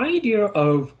 the idea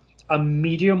of a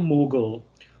media mogul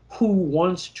who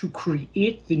wants to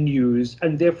create the news,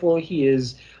 and therefore he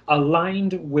is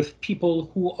aligned with people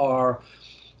who are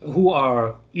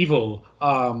evil,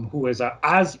 who is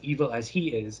as evil as he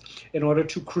is, in order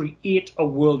to create a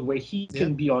world where he Yeah.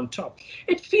 can be on top.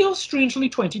 It feels strangely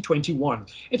 2021.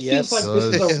 It feels like Yes. this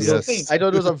is a Does real thing. yes. I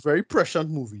thought it was a very prescient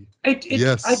movie. I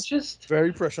Yes. just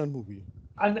Very prescient movie.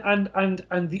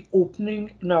 and the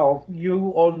opening. Now you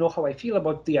all know how I feel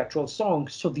about the actual song.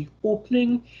 So the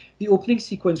opening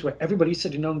sequence where everybody's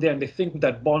sitting down there and they think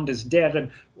that Bond is dead,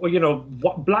 and or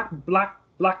what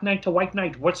black knight to white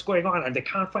knight, what's going on, and they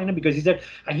can't find him because he's dead,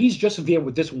 and he's just there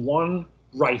with this one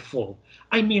rifle.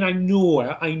 I mean, I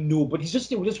know, but he's just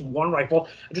there with this one rifle,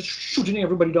 and just shooting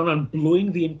everybody down and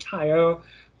blowing the entire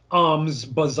arms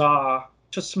bazaar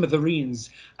to smithereens,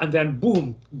 and then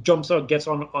boom, jumps out, gets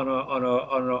on a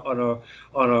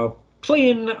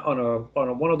plane, on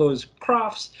a one of those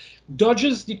crafts,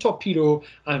 dodges the torpedo,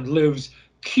 and lives.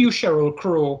 Cue Sheryl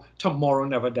Crow, Tomorrow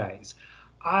Never Dies.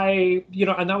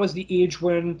 And that was the age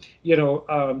when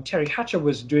Terry Hatcher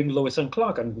was doing Lois and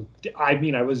Clark, and I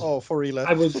mean, Oh, for real.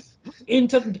 I was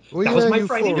into Oh that was yeah, my you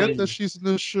Friday forget night. that she's in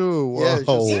the show. Yeah, Wow.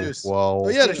 Oh Wow.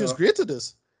 yeah, You she was know, great at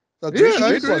this. A Yeah, great, I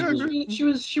great agree. Bond I girl. agree.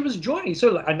 she was joy.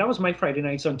 So and that was my Friday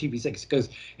nights on TV6 because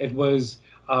it was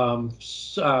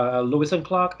Lois and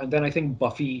Clark, and then I think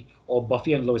Buffy or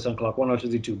Buffy and Lois and Clark, one out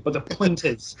of the two. But the point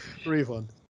is, Raven.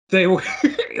 they were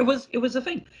it was a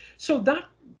thing. So that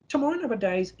Tomorrow Never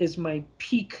Dies is my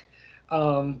peak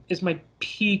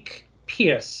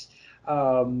Pierce.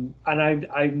 And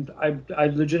I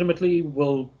legitimately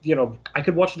will, I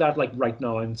could watch that like right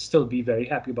now and still be very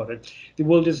happy about it. The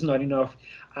world is not enough,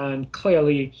 and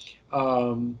clearly,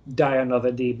 Die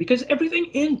Another Day, because everything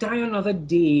in Die Another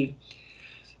Day,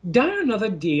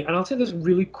 and I'll say this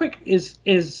really quick, is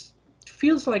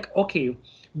feels like okay,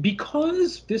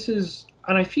 because this is,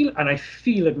 and I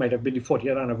feel it might have been the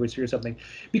 40th anniversary or something,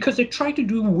 because they try to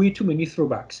do way too many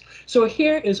throwbacks. So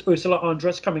here is Ursula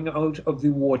Andress coming out of the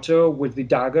water with the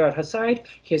dagger at her side.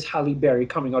 Here's Halle Berry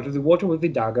coming out of the water with the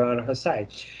dagger at her side.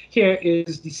 Here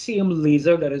is the same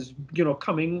laser that is,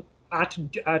 coming at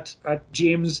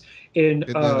James in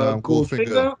In Goldfinger.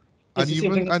 Goldfinger. It's the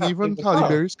same thing that's And happening even with Halle her.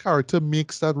 Berry's character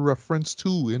makes that reference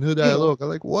too in her You know, dialogue. I'm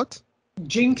like, what?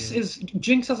 Jinx Yeah. is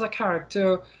Jinx as a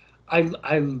character. I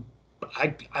I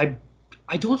I I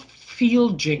I don't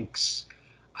feel Jinx.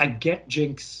 I get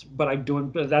Jinx, but I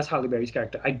don't. That's Halle Berry's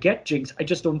character. I get Jinx. I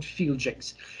just don't feel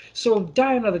Jinx. So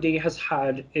Die Another Day has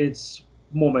had its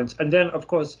moments, and then of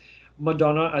course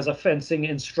Madonna as a fencing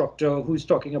instructor who's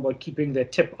talking about keeping their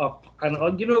tip up, and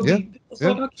Yeah. it's Yeah.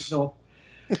 like okay, no.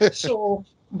 So,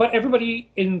 but everybody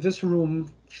in this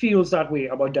room feels that way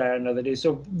about Die Another Day.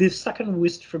 So the second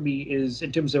worst for me is,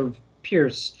 in terms of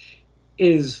Pierce,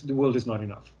 is The World Is Not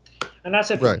Enough. And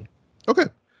that's it for Right. me. Okay.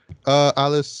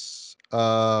 Alice,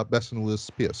 best and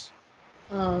worst Pierce.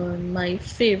 My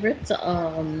favorite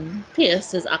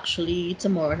PS is actually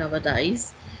Tomorrow Never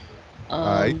Dies.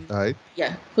 Alright, Um, alright.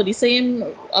 yeah, for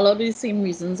a lot of the same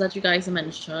reasons that you guys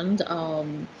mentioned.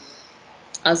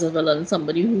 As a villain,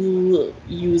 somebody who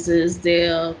uses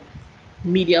their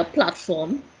media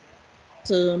platform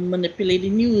to manipulate the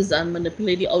news and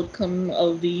manipulate the outcome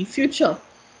of the future.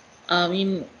 I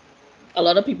mean, a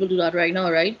lot of people do that right now,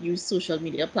 right? Use social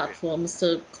media platforms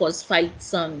to cause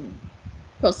fights and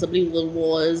possibly world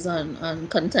wars and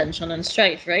contention and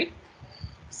strife, right?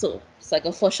 So it's like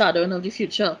a foreshadowing of the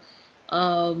future.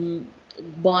 Um,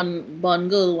 Bon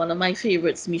Girl, one of my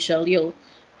favorites, Michelle Yeoh,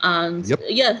 and Yep.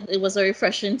 yeah, it was a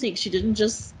refreshing take. She didn't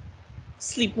just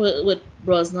sleep with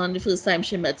Brosnan the first time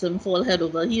she met him, fall head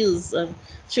over heels, and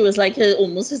she was like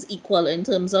almost his equal in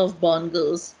terms of Bond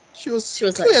girls. She was She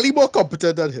was like, clearly more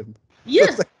competent than him. yeah,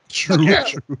 That's like, True, yeah,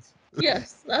 true.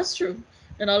 yes, that's true.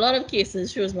 In a lot of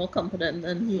cases, she was more competent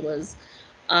than he was.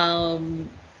 Um,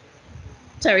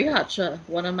 Terry Hatcher,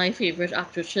 one of my favorite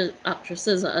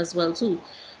actresses as well too.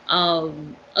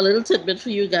 A little tidbit for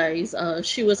you guys: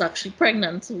 she was actually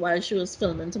pregnant while she was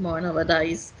filming Tomorrow Never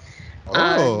Dies,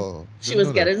 and Oh, she didn't was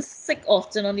know that. getting sick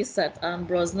often on the set. And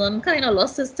Brosnan kind of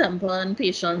lost his temper and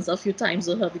patience a few times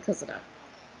with her because of that,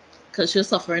 because she was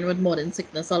suffering with morning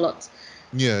sickness a lot.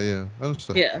 Yeah, yeah. I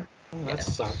understand. Yeah, Oh, that yeah.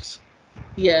 sucks.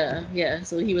 Yeah.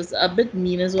 So he was a bit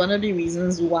mean is one of the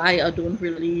reasons why I don't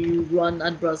really run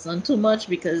at Brosnan too much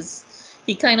because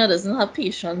he kind of doesn't have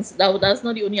patience. That's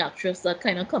not the only actress that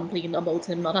kind of complained about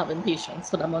him not having patience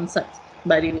for them on set,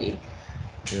 by the way.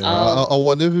 Yeah, Um, I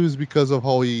wonder if it was because of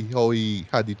how he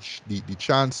had the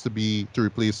chance to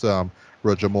replace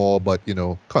Roger Moore, but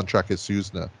contract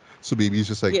issues now. So maybe he's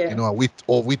just like, yeah, I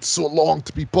wait so long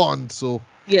to be Bond, so come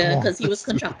yeah, on, because he was let's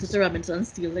do contracted it. to Remington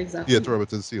Steel, Yeah, exactly. to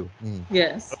Robertson Seal.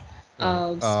 Yes.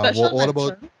 Yeah. Special What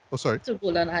about? mention Oh, sorry. to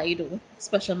GoldenEye, though.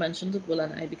 Special mention to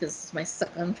GoldenEye because it's my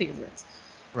second favorite.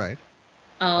 Right.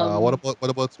 What Um,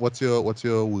 about what's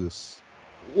your worst?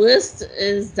 Worst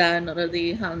is Dan Another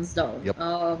Day, hands down. Yep.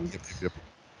 Yep.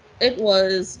 It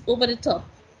was over the top,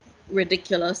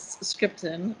 ridiculous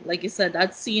scripting. Like you said,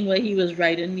 that scene where he was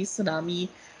riding the tsunami,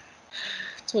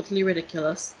 totally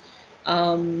ridiculous.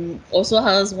 Also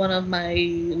has one of my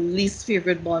least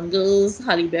favorite Bond girls,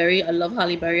 Halle Berry. I love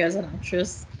Halle Berry as an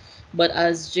actress, but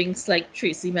as Jinx, like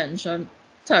Tracy mentioned,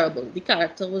 terrible. The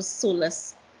character was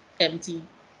soulless, empty,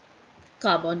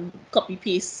 carbon copy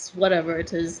paste, whatever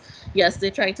it is. Yes, they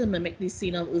tried to mimic the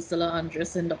scene of Ursula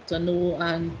Andress in Doctor No,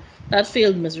 and that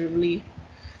failed miserably.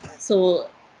 So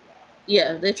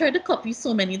yeah, they tried to copy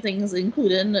so many things,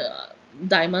 including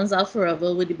diamonds are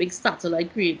forever with the big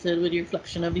satellite created with the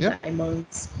reflection of the Yeah.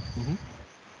 diamonds. Hmm.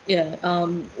 Yeah.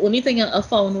 Only thing I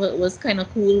found was kind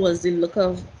of cool was the look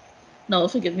of. Now,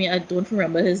 forgive me, I don't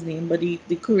remember his name, but the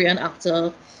Korean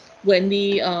actor when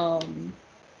the um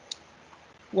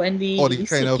when Or the the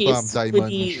kind of suitcase with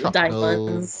diamond the shrapnel.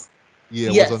 diamonds. Yeah,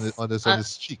 was on his Yes. on his on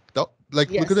his cheek. That, like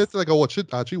look at Yes. it like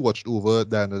I actually watched over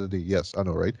the end of the day. Yes, I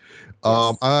know, right?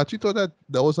 Yes. I actually thought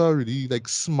that was a really like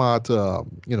smart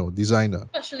designer.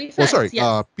 Special Oh, sorry, effects.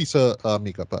 Yes. piece of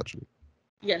makeup actually.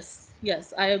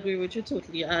 Yes, I agree with you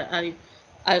totally.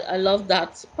 I love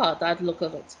that part, that look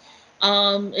of it.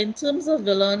 In terms of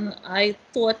villain, I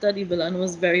thought that the villain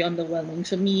was very underwhelming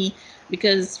to me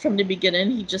because from the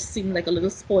beginning he just seemed like a little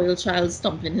spoiled child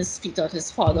stomping his feet at his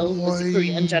father, who was the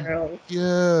Korean Boy, general.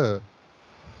 yeah.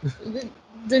 Did-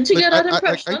 Didn't you Like get that I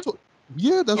impression? thought.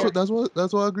 Yeah, that's Yeah.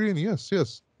 what I agree. And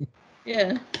yes.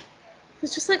 Yeah.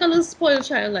 He's just like a little spoiled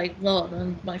child, like, no,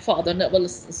 my father never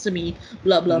listens to me,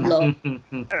 blah blah blah.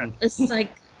 It's like,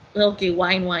 okay,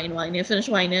 wine. You finish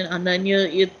whining, and then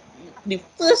you the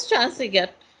first chance you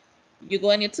get, you go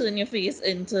and you turn your face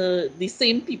into the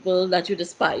same people that you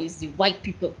despise, the white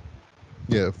people,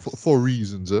 Yeah, for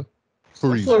reasons, for for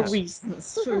reasons.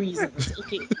 reasons, for reasons.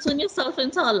 Okay, turn yourself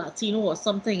into a Latino or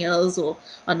something else, or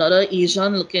another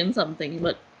Asian looking something,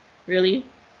 but really.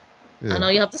 And Yeah. now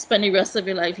you have to spend the rest of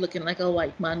your life looking like a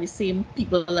white man, the same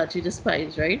people that you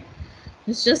despise, right?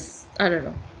 It's just I don't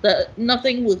know.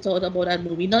 Nothing worked out about that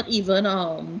movie. Not even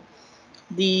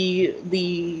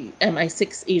the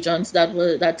MI6 agents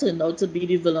that turned out to be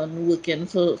the villain working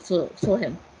for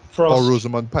him. Or Frost.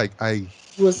 Rosamund Pike. I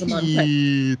Rosamund Pike.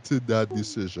 hated that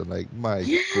decision. Like my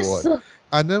Yes. God.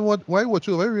 And then why watch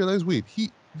it? I realized, wait,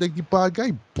 he like the bad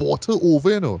guy bought her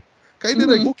over, Kind of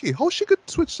like, Hmm. okay, how she could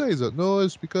switch sides? No,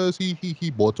 it's because he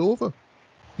bought her over.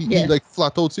 He Yeah. like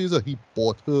flat out says that he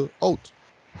bought her out.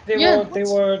 They Yeah. were they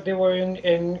were they were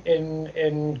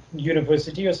in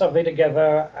university or something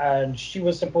together, and she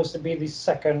was supposed to be the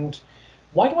second.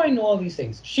 Why do I know all these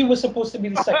things? She was supposed to be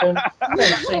the second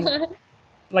fencing,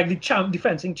 like the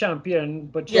defending champion,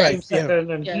 but she came Right. Yes. Yeah.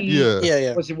 second, and Yeah. he Yeah.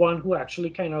 Yeah. was the one who actually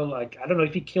kind of like, I don't know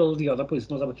if he killed the other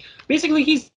person or something. Basically,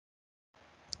 he's the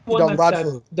He one done bad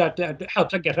for her. that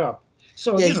helped her get up.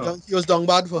 So Yeah. He was done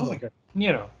bad for oh her. my god,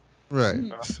 you know. Right.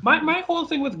 Mhm. My whole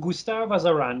thing with Gustav as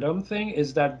a random thing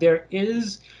is that there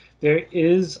is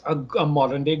a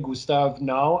modern day Gustav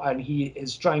now, and he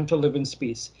is trying to live in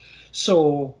space.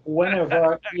 So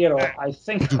whenever I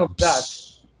think of that,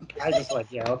 Ba-doom-ts. I just like,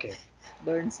 yeah, okay.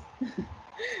 Burns. Quite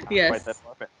that Yes.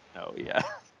 far, but no, yeah.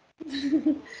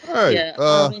 All right.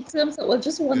 Yeah. In terms of, well,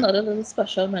 just one Yeah. other little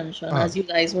special mention, Uh, as you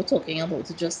guys were talking about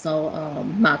it just now,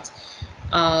 Matt.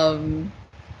 Um,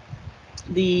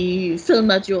 the film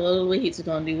that you all hated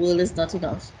on, The World Is Not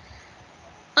Enough.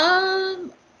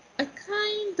 I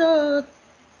kind of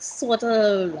sort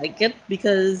of like it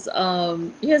because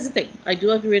here's the thing. I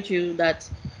do agree with you that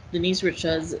Denise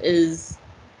Richards is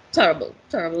terrible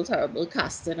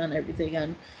casting and everything,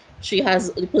 and she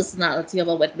has the personality of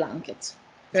a wet blanket,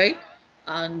 right?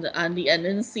 And the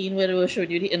ending scene where they were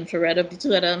showing you the infrared of the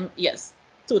two of them, yes,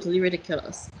 totally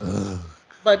ridiculous. ugh.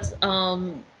 But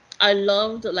I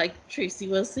loved, like Tracy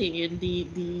was saying,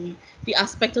 the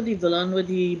aspect of the villain with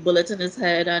the bullet in his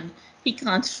head and he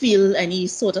can't feel any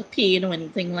sort of pain or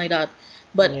anything like that.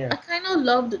 But Yeah. I kind of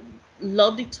loved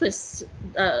love the twist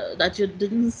that you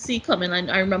didn't see coming.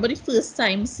 I remember the first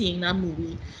time seeing that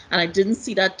movie, and I didn't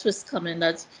see that twist coming.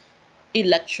 That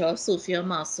Electra, Sophia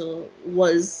Marceau,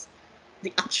 was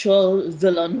the actual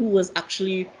villain who was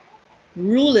actually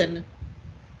ruling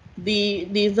the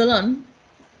villain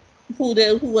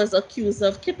who was accused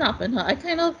of kidnapping her. I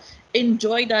kind of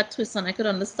enjoyed that twist, and I could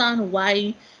understand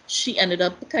why she ended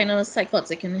up kind of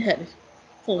psychotic in the head,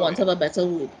 for want of a better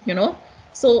word, you know.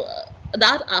 So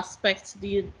that aspect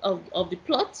of the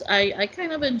plot, I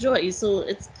kind of enjoy. So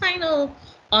it's kind of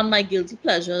on my guilty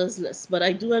pleasures list. But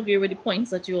I do agree with the points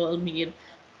that you all made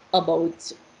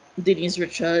about Denise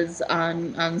Richards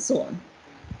and so on.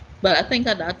 But I think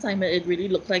at that time it really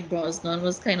looked like Brosnan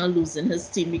was kind of losing his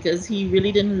steam, because he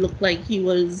really didn't look like he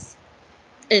was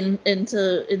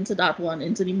into that one,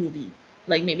 into the movie.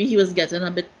 Like maybe he was getting a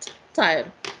bit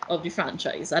tired of the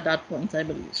franchise at that point, I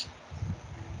believe.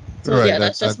 So Right, yeah,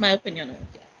 that's just my opinion on it.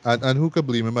 Yeah. and who could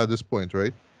blame him at this point,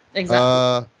 right?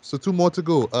 Exactly. So two more to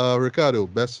go. Ricardo,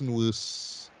 best and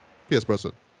worst Pierce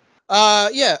Brosnan.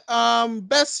 Yeah.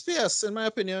 Best PS in my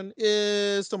opinion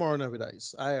is Tomorrow Never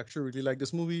Dies. I actually really like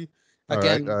this movie. All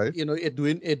right, Again,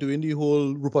 it doing the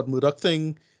whole Rupert Murdoch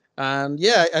thing, and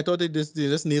yeah, I thought they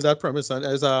just nailed that premise. And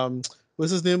as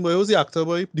what's his name? What was the actor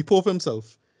boy? The Pope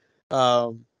himself.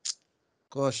 Um,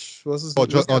 gosh, what's his Or,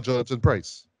 name? or Jonathan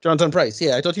Price. Jonathan Price.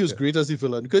 Yeah, I thought he was Yeah. great as the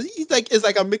villain, because it's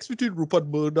like a mix between Rupert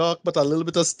Murdoch but a little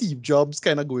bit of Steve Jobs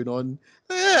kind of going on.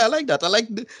 Yeah, I like that. I like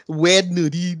the weird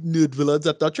nerd villains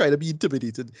that not trying to be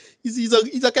intimidated. He's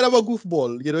a kind of a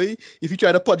goofball, you know. If you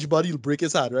try to punch body, you'll break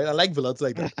his hand, right? I like villains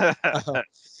like that.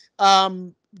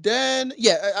 Then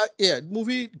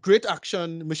movie, great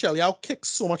action. Michelle Yao kicks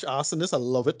so much ass in this. I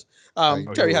love it. I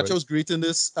Terry know, Hatcher right? was great in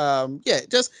this.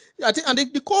 Just I think, and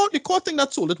the core thing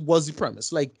that sold it was the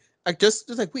premise. Like I just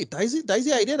like, wait, that is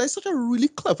the idea. That's such a really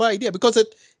clever idea, because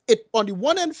it on the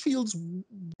one end feels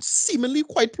seemingly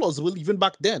quite plausible even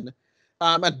back then,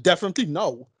 and definitely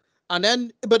now. And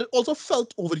then, but it also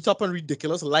felt over the top and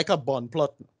ridiculous, like a Bond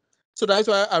plot. So that's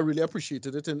why I really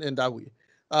appreciated it in that way.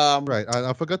 Right. And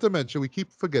I forgot to mention, we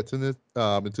keep forgetting it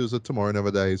in terms of Tomorrow Never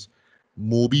Dies,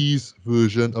 Moby's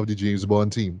version of the James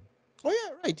Bond team. Oh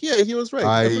yeah, right. Yeah, he was right.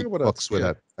 I I forgot about that. fucks with Yeah,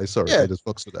 that. I sorry, yeah. I just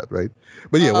fucks with that, right?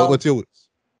 But yeah, Um, what's your worst?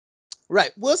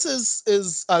 right. Worse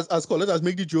is as call it, as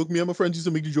make the joke. Me and my friends used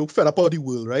to make the joke. Fed up of the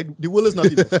world, right? The world is not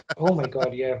enough. Oh my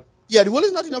god, yeah. Yeah, the world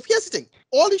is not enough. Here's the thing: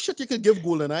 all the shit you could give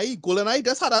GoldenEye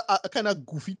just had a kind of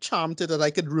goofy charm to it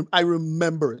that I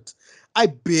remember it. I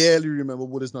barely remember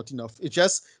what is not enough. It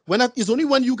just it's only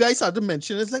when you guys had to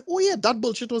mention it, it's like, oh yeah, that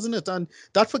bullshit wasn't it, and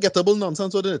that forgettable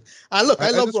nonsense wasn't it. And look,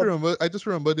 I love Rob. I just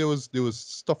remember there was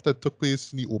stuff that took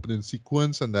place in the opening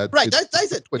sequence and that Right, it that's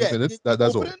took it. 20 Yeah, minutes.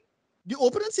 That's all. the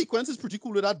opening sequence is pretty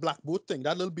cool with that black boat thing,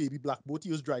 that little baby black boat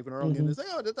he was driving around in. Mhm. It's like,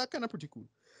 oh, that kind of pretty cool.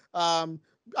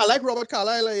 I like Robert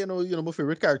Carlyle. My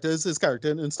favorite character is his character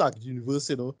in Stargate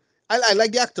Universe. I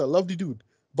like the actor, love the dude,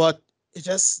 but it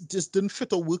just didn't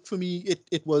fit or work for me.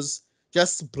 It was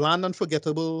just bland and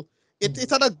forgettable. It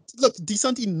had a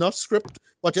decent enough script,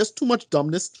 but just too much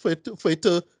dumbness for it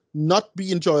to not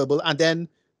be enjoyable, and then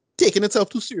taking itself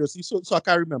too seriously, so I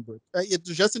can't remember it. It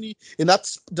was just in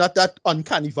that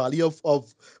uncanny valley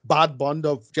of bad Bond,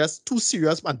 of just too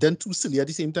serious and then too silly at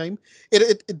the same time.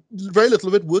 It very little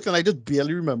of it worked, and I just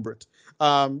barely remember it.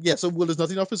 Yeah. So Will is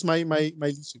not enough is my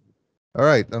least favorite. All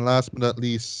right. And last but not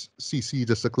least, CC,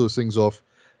 just to close things off, All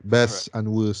right. best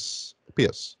and worst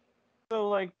PS. So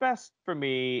like best for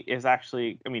me is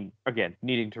actually, I mean, again,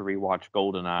 needing to rewatch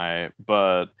GoldenEye,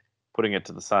 but putting it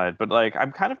to the side. But like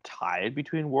I'm kind of tied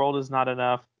between World Is Not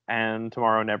Enough and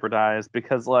Tomorrow Never Dies,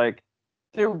 because like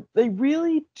they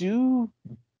really do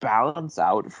balance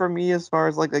out for me, as far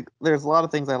as like there's a lot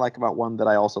of things I like about one that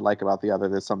I also like about the other.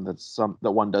 There's some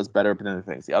that one does better, but then the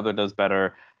things the other does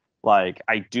better. Like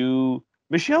I do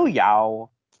Michelle Yao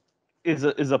is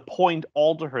a point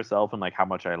all to herself, and like how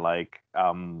much I like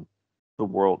the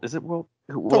world. Is it world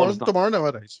is not. Tomorrow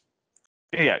Never Dies.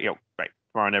 Yeah, right.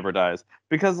 Tomorrow Never Dies,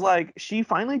 because like she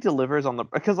finally delivers on the,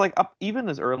 because like up even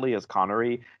as early as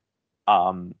Connery,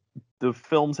 um the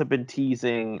films have been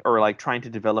teasing or like trying to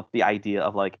develop the idea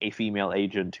of like a female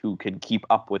agent who can keep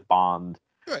up with Bond.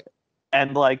 Right.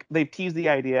 And like they've teased the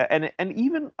idea, and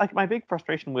even like my big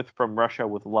frustration with From Russia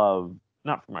with Love,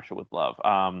 not From Russia with Love,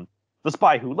 The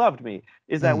Spy Who Loved Me,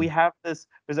 is that we have this,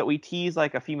 is that we tease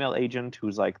like a female agent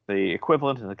who's like the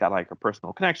equivalent and has got like her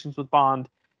personal connections with Bond,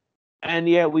 and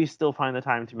yet we still find the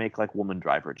time to make like woman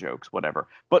driver jokes, whatever.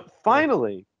 But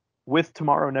finally, with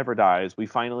Tomorrow Never Dies, we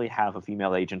finally have a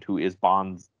female agent who is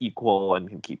Bond's equal and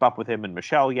can keep up with him, and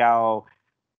Michelle Yao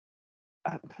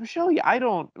Michelle, yeah, I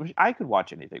don't. I could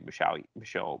watch anything Michelle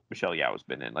Yeoh's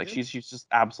been in. Like Yep. she's just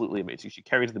absolutely amazing. She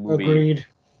carries the movie Agreed.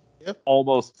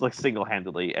 almost like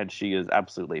single-handedly, and she is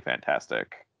absolutely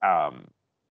fantastic.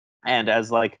 And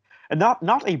as like, and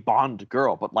not a Bond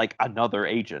girl, but like another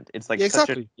agent. It's like Yeah, such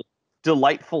exactly. a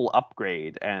delightful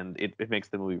upgrade, and it makes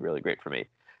the movie really great for me.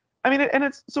 I mean, and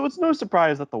it's no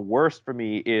surprise that the worst for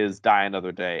me is Die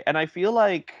Another Day, and I feel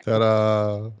like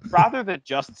Ta-da! rather than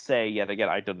just say yet again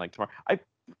I didn't like tomorrow,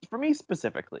 for me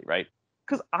specifically, right?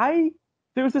 Because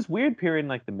there was this weird period in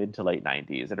like the mid to late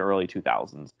 '90s and early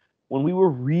 2000s when we were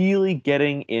really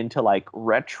getting into like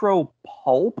retro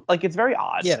pulp. Like it's very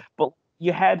odd, Yeah. but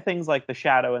you had things like The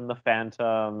Shadow and The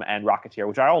Phantom and Rocketeer,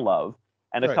 which I all love,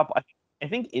 and a Right. couple. I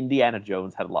think Indiana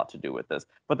Jones had a lot to do with this,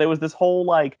 but there was this whole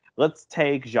like let's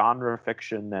take genre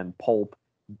fiction and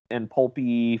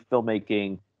pulpy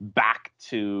filmmaking back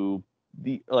to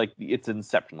its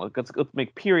inception. Like let's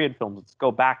make period films. Let's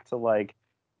go back to like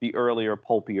the earlier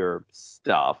pulpier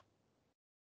stuff.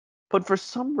 But for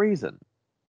some reason,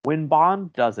 when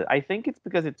Bond does it, I think it's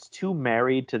because it's too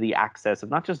married to the access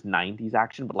of not just '90s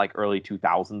action, but like early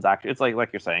 2000s action. It's like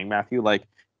you're saying, Matthew. Like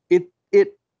it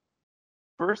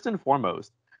first and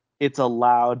foremost, it's a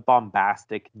loud,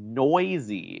 bombastic,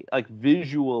 noisy, like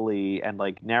visually and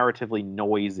like narratively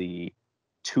noisy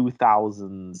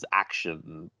 2000s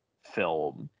action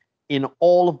film in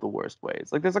all of the worst ways.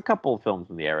 Like there's a couple of films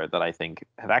from the era that I think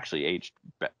have actually aged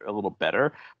a little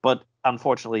better, but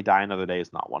unfortunately Die Another Day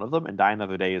is not one of them, and Die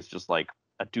Another Day is just like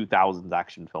a 2000s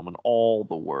action film in all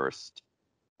the worst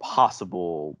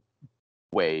possible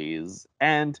ways.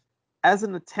 And as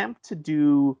an attempt to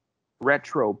do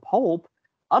retro pulp,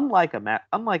 unlike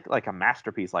like a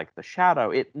masterpiece like The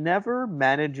Shadow, it never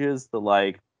manages to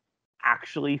like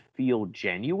actually feel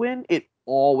genuine. It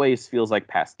always feels like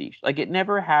pastiche. Like it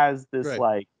never has this Right.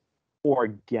 like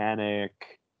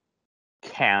organic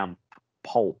camp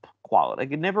pulp quality.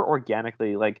 Like it never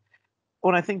organically like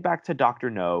when I think back to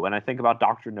Dr. No and I think about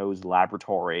Dr. No's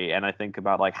laboratory and I think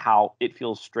about like how it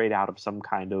feels straight out of some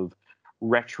kind of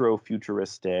retro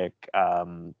futuristic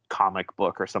comic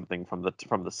book or something from the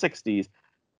 60s,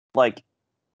 like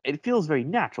it feels very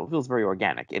natural, it feels very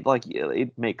organic,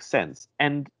 it makes sense.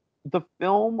 And the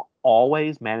film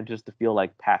always manages to feel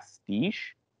like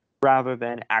pastiche rather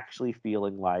than actually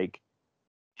feeling like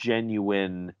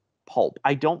genuine pulp.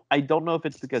 I don't know if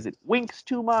it's because it winks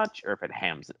too much or if it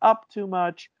hams it up too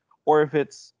much or if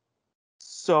it's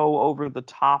so over the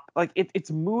top. Like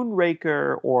it's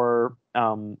Moonraker or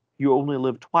You Only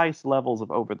Live Twice levels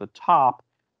of over the top,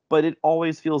 but it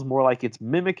always feels more like it's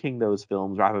mimicking those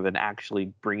films rather than actually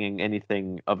bringing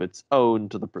anything of its own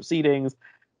to the proceedings.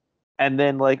 And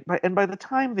then by the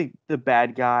time the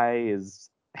bad guy is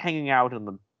hanging out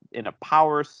in a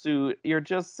power suit, you're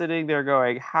just sitting there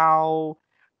going, how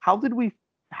did we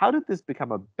how did this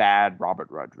become a bad Robert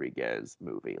Rodriguez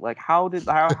movie? Like how did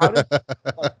like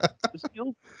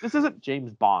this isn't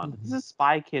James Bond. This is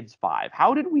Spy Kids 5.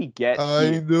 How did we get I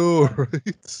here? know,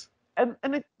 right?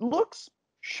 And it looks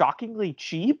shockingly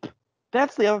cheap.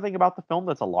 That's the other thing about the film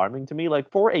that's alarming to me.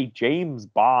 Like for a James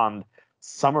Bond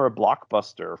summer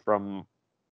blockbuster from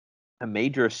a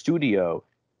major studio,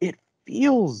 it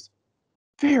feels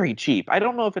very cheap. I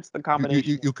don't know if it's the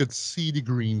combination. You could see the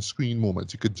green screen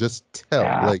moments. You could just tell.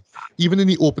 Yeah, Like even in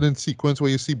the opening sequence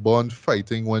where you see Bond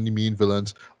fighting one of the main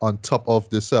villains on top of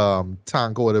this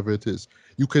tank or whatever it is,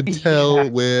 you can yeah. tell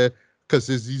where because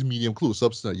there's these medium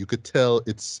close-ups now. You could tell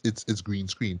it's green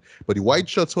screen. But the wide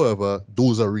shots, however,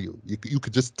 those are real. You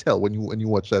could just tell when you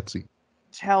watch that scene.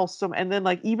 Tell some, and then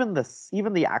like even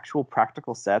the actual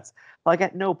practical sets, like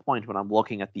at no point when I'm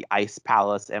looking at the ice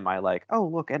palace am I like, oh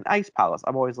look, an ice palace.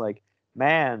 I'm always like,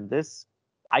 man, this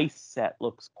ice set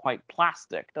looks quite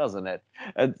plastic, doesn't it?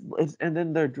 And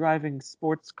then they're driving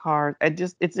sports cars and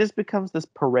it just becomes this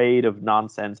parade of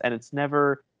nonsense, and it's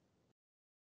never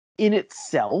in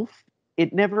itself,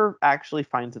 it never actually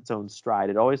finds its own stride.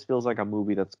 It always feels like a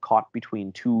movie that's caught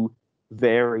between two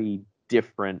very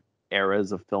different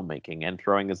eras of filmmaking and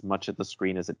throwing as much at the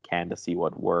screen as it can to see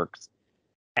what works.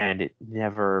 And it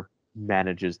never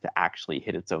manages to actually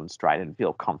hit its own stride and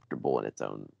feel comfortable in its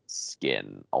own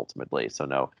skin ultimately. So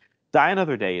no, Die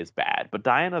Another Day is bad, but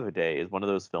Die Another Day is one of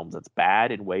those films that's bad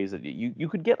in ways that you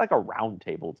could get like a round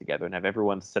table together and have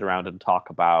everyone sit around and talk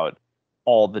about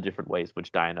all the different ways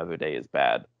which Die Another Day is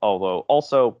bad. Although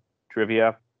also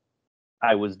trivia,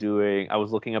 I was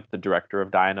looking up the director of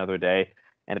Die Another Day,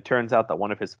 and it turns out that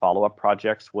one of his follow-up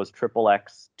projects was Triple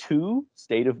X 2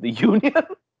 State of the Union.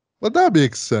 Well, that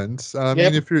makes sense. I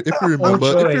mean, Yep. if you Oh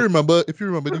remember joy.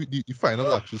 the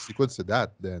final action sequence of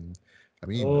that, then I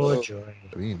mean, Oh joy.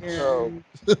 I mean, So-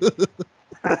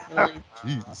 Like,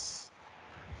 jeez.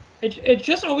 It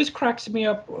just always cracks me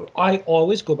up. I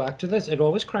always go back to this. It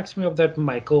always cracks me up that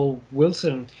Michael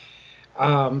Wilson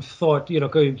thought,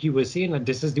 'cause he was saying that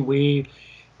this is the way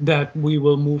that we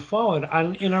will move forward.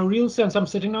 And in a real sense, I'm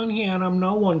sitting down here and I'm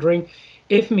now wondering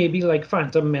if maybe like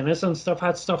Phantom Menace and stuff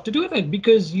had stuff to do with it,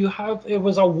 because it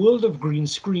was a world of green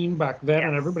screen back then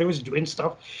and Yes. everybody was doing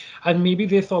stuff. And maybe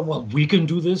they thought, well, we can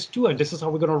do this too. And this is how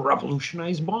we're going to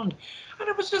revolutionize Bond. And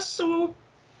it was just so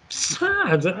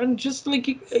sad. And just like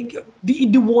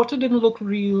the water didn't look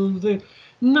real.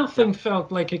 Nothing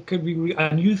felt like it could be real.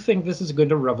 And you think this is going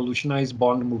to revolutionize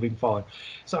Bond moving forward.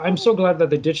 So I'm so glad that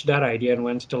they ditched that idea and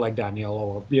went to like Daniel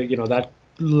or that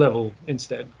level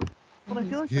instead. Well, I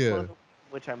feel like Yeah. that's one of the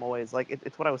which I'm always like.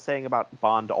 It's what I was saying about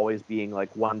Bond always being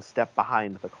like one step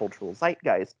behind the cultural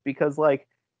zeitgeist, because like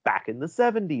back in the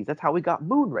 70s, that's how we got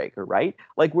Moonraker, right?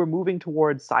 Like we're moving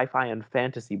towards sci-fi and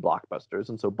fantasy blockbusters,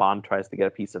 and so Bond tries to get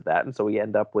a piece of that, and so we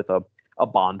end up with a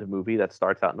Bond movie that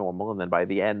starts out normal, and then by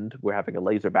the end we're having a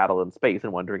laser battle in space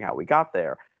and wondering how we got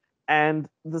there. And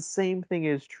the same thing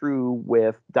is true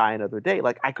with Die Another Day.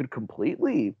 Like I could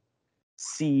completely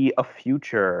see a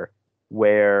future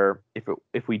where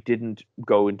if we didn't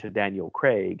go into Daniel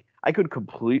Craig, I could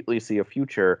completely see a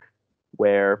future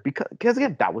where because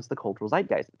again that was the cultural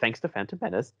zeitgeist. Thanks to Phantom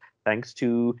Menace, thanks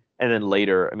to and then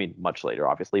later, I mean much later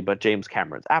obviously, but James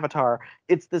Cameron's Avatar,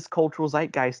 it's this cultural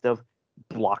zeitgeist of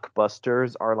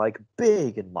blockbusters are like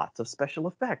big and lots of special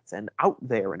effects and out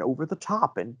there and over the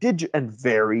top and and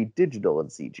very digital and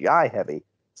CGI heavy.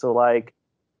 So like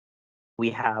we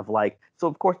have like so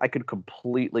of course I could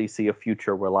completely see a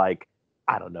future where like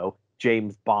I don't know,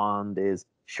 James Bond is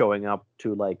showing up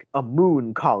to like a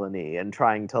moon colony and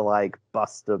trying to like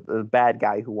bust a bad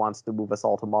guy who wants to move us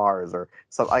all to Mars, or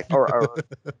some like or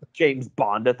James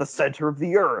Bond at the center of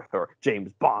the earth, or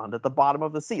James Bond at the bottom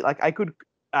of the sea. Like I could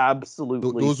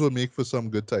absolutely Those would make for some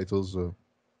good titles,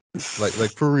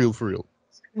 like for real, for real.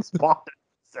 James Bond at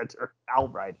the center.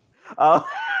 Outright. Uh,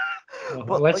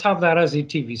 but Let's like, have that as a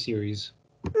TV series.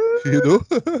 You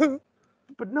know?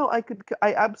 but no, I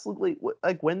absolutely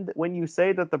like when you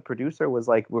say that the producer was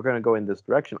like, we're going to go in this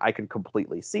direction, I can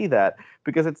completely see that,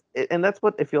 because and that's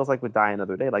what it feels like with Die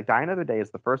Another Day. Like Die Another Day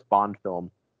is the first Bond film,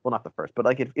 well not the first, but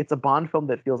like it's a Bond film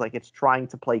that feels like it's trying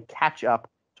to play catch up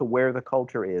to where the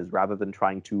culture is, rather than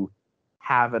trying to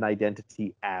have an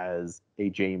identity as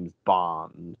a James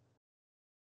Bond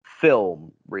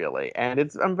film, really.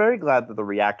 And I'm very glad that the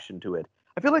reaction to it,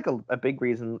 I feel like a big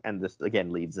reason, and this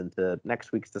again leads into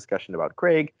next week's discussion about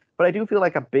Craig, but I do feel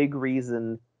like a big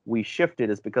reason we shifted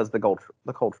is because the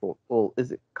cultural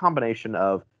is a combination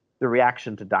of the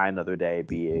reaction to Die Another Day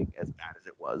being as bad as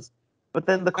it was, but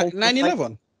then the cultural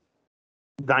 9/11.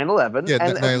 9/11. Yeah,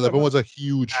 and 9/11 was a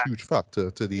huge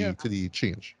factor to the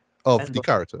change of And the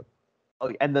character.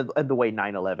 and the way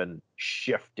 9/11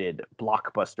 shifted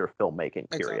blockbuster filmmaking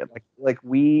period. Exactly. Like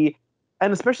we,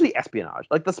 and especially espionage.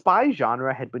 Like the spy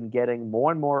genre had been getting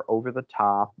more and more over the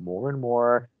top, more and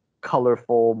more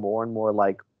colorful, more and more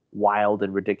like wild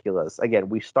and ridiculous. Again,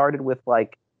 we started with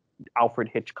like Alfred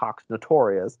Hitchcock's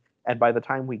Notorious, and by the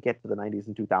time we get to the 90s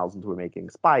and 2000s, we're making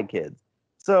Spy Kids.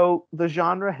 So the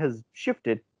genre has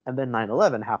shifted, and then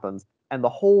 9/11 happens, and the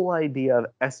whole idea of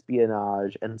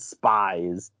espionage and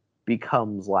spies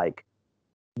becomes like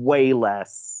way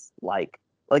less like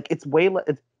it's way less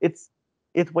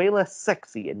it's way less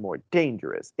sexy and more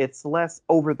dangerous. It's less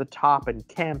over the top and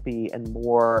campy and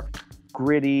more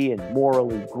gritty and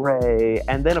morally gray.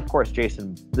 And then of course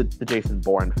the Jason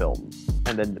Bourne films,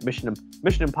 and then Mission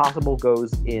Impossible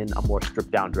goes in a more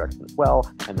stripped down direction as well.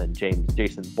 And then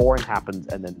Jason Bourne happens,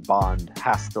 and then Bond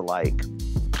has to like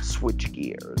switch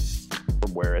gears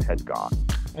from where it had gone.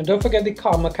 And don't forget the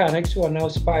car mechanics who are now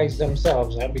spies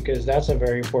themselves, because that's a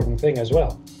very important thing as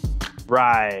well.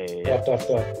 Right. Dot, dot,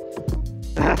 dot.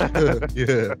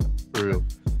 Yeah, for real.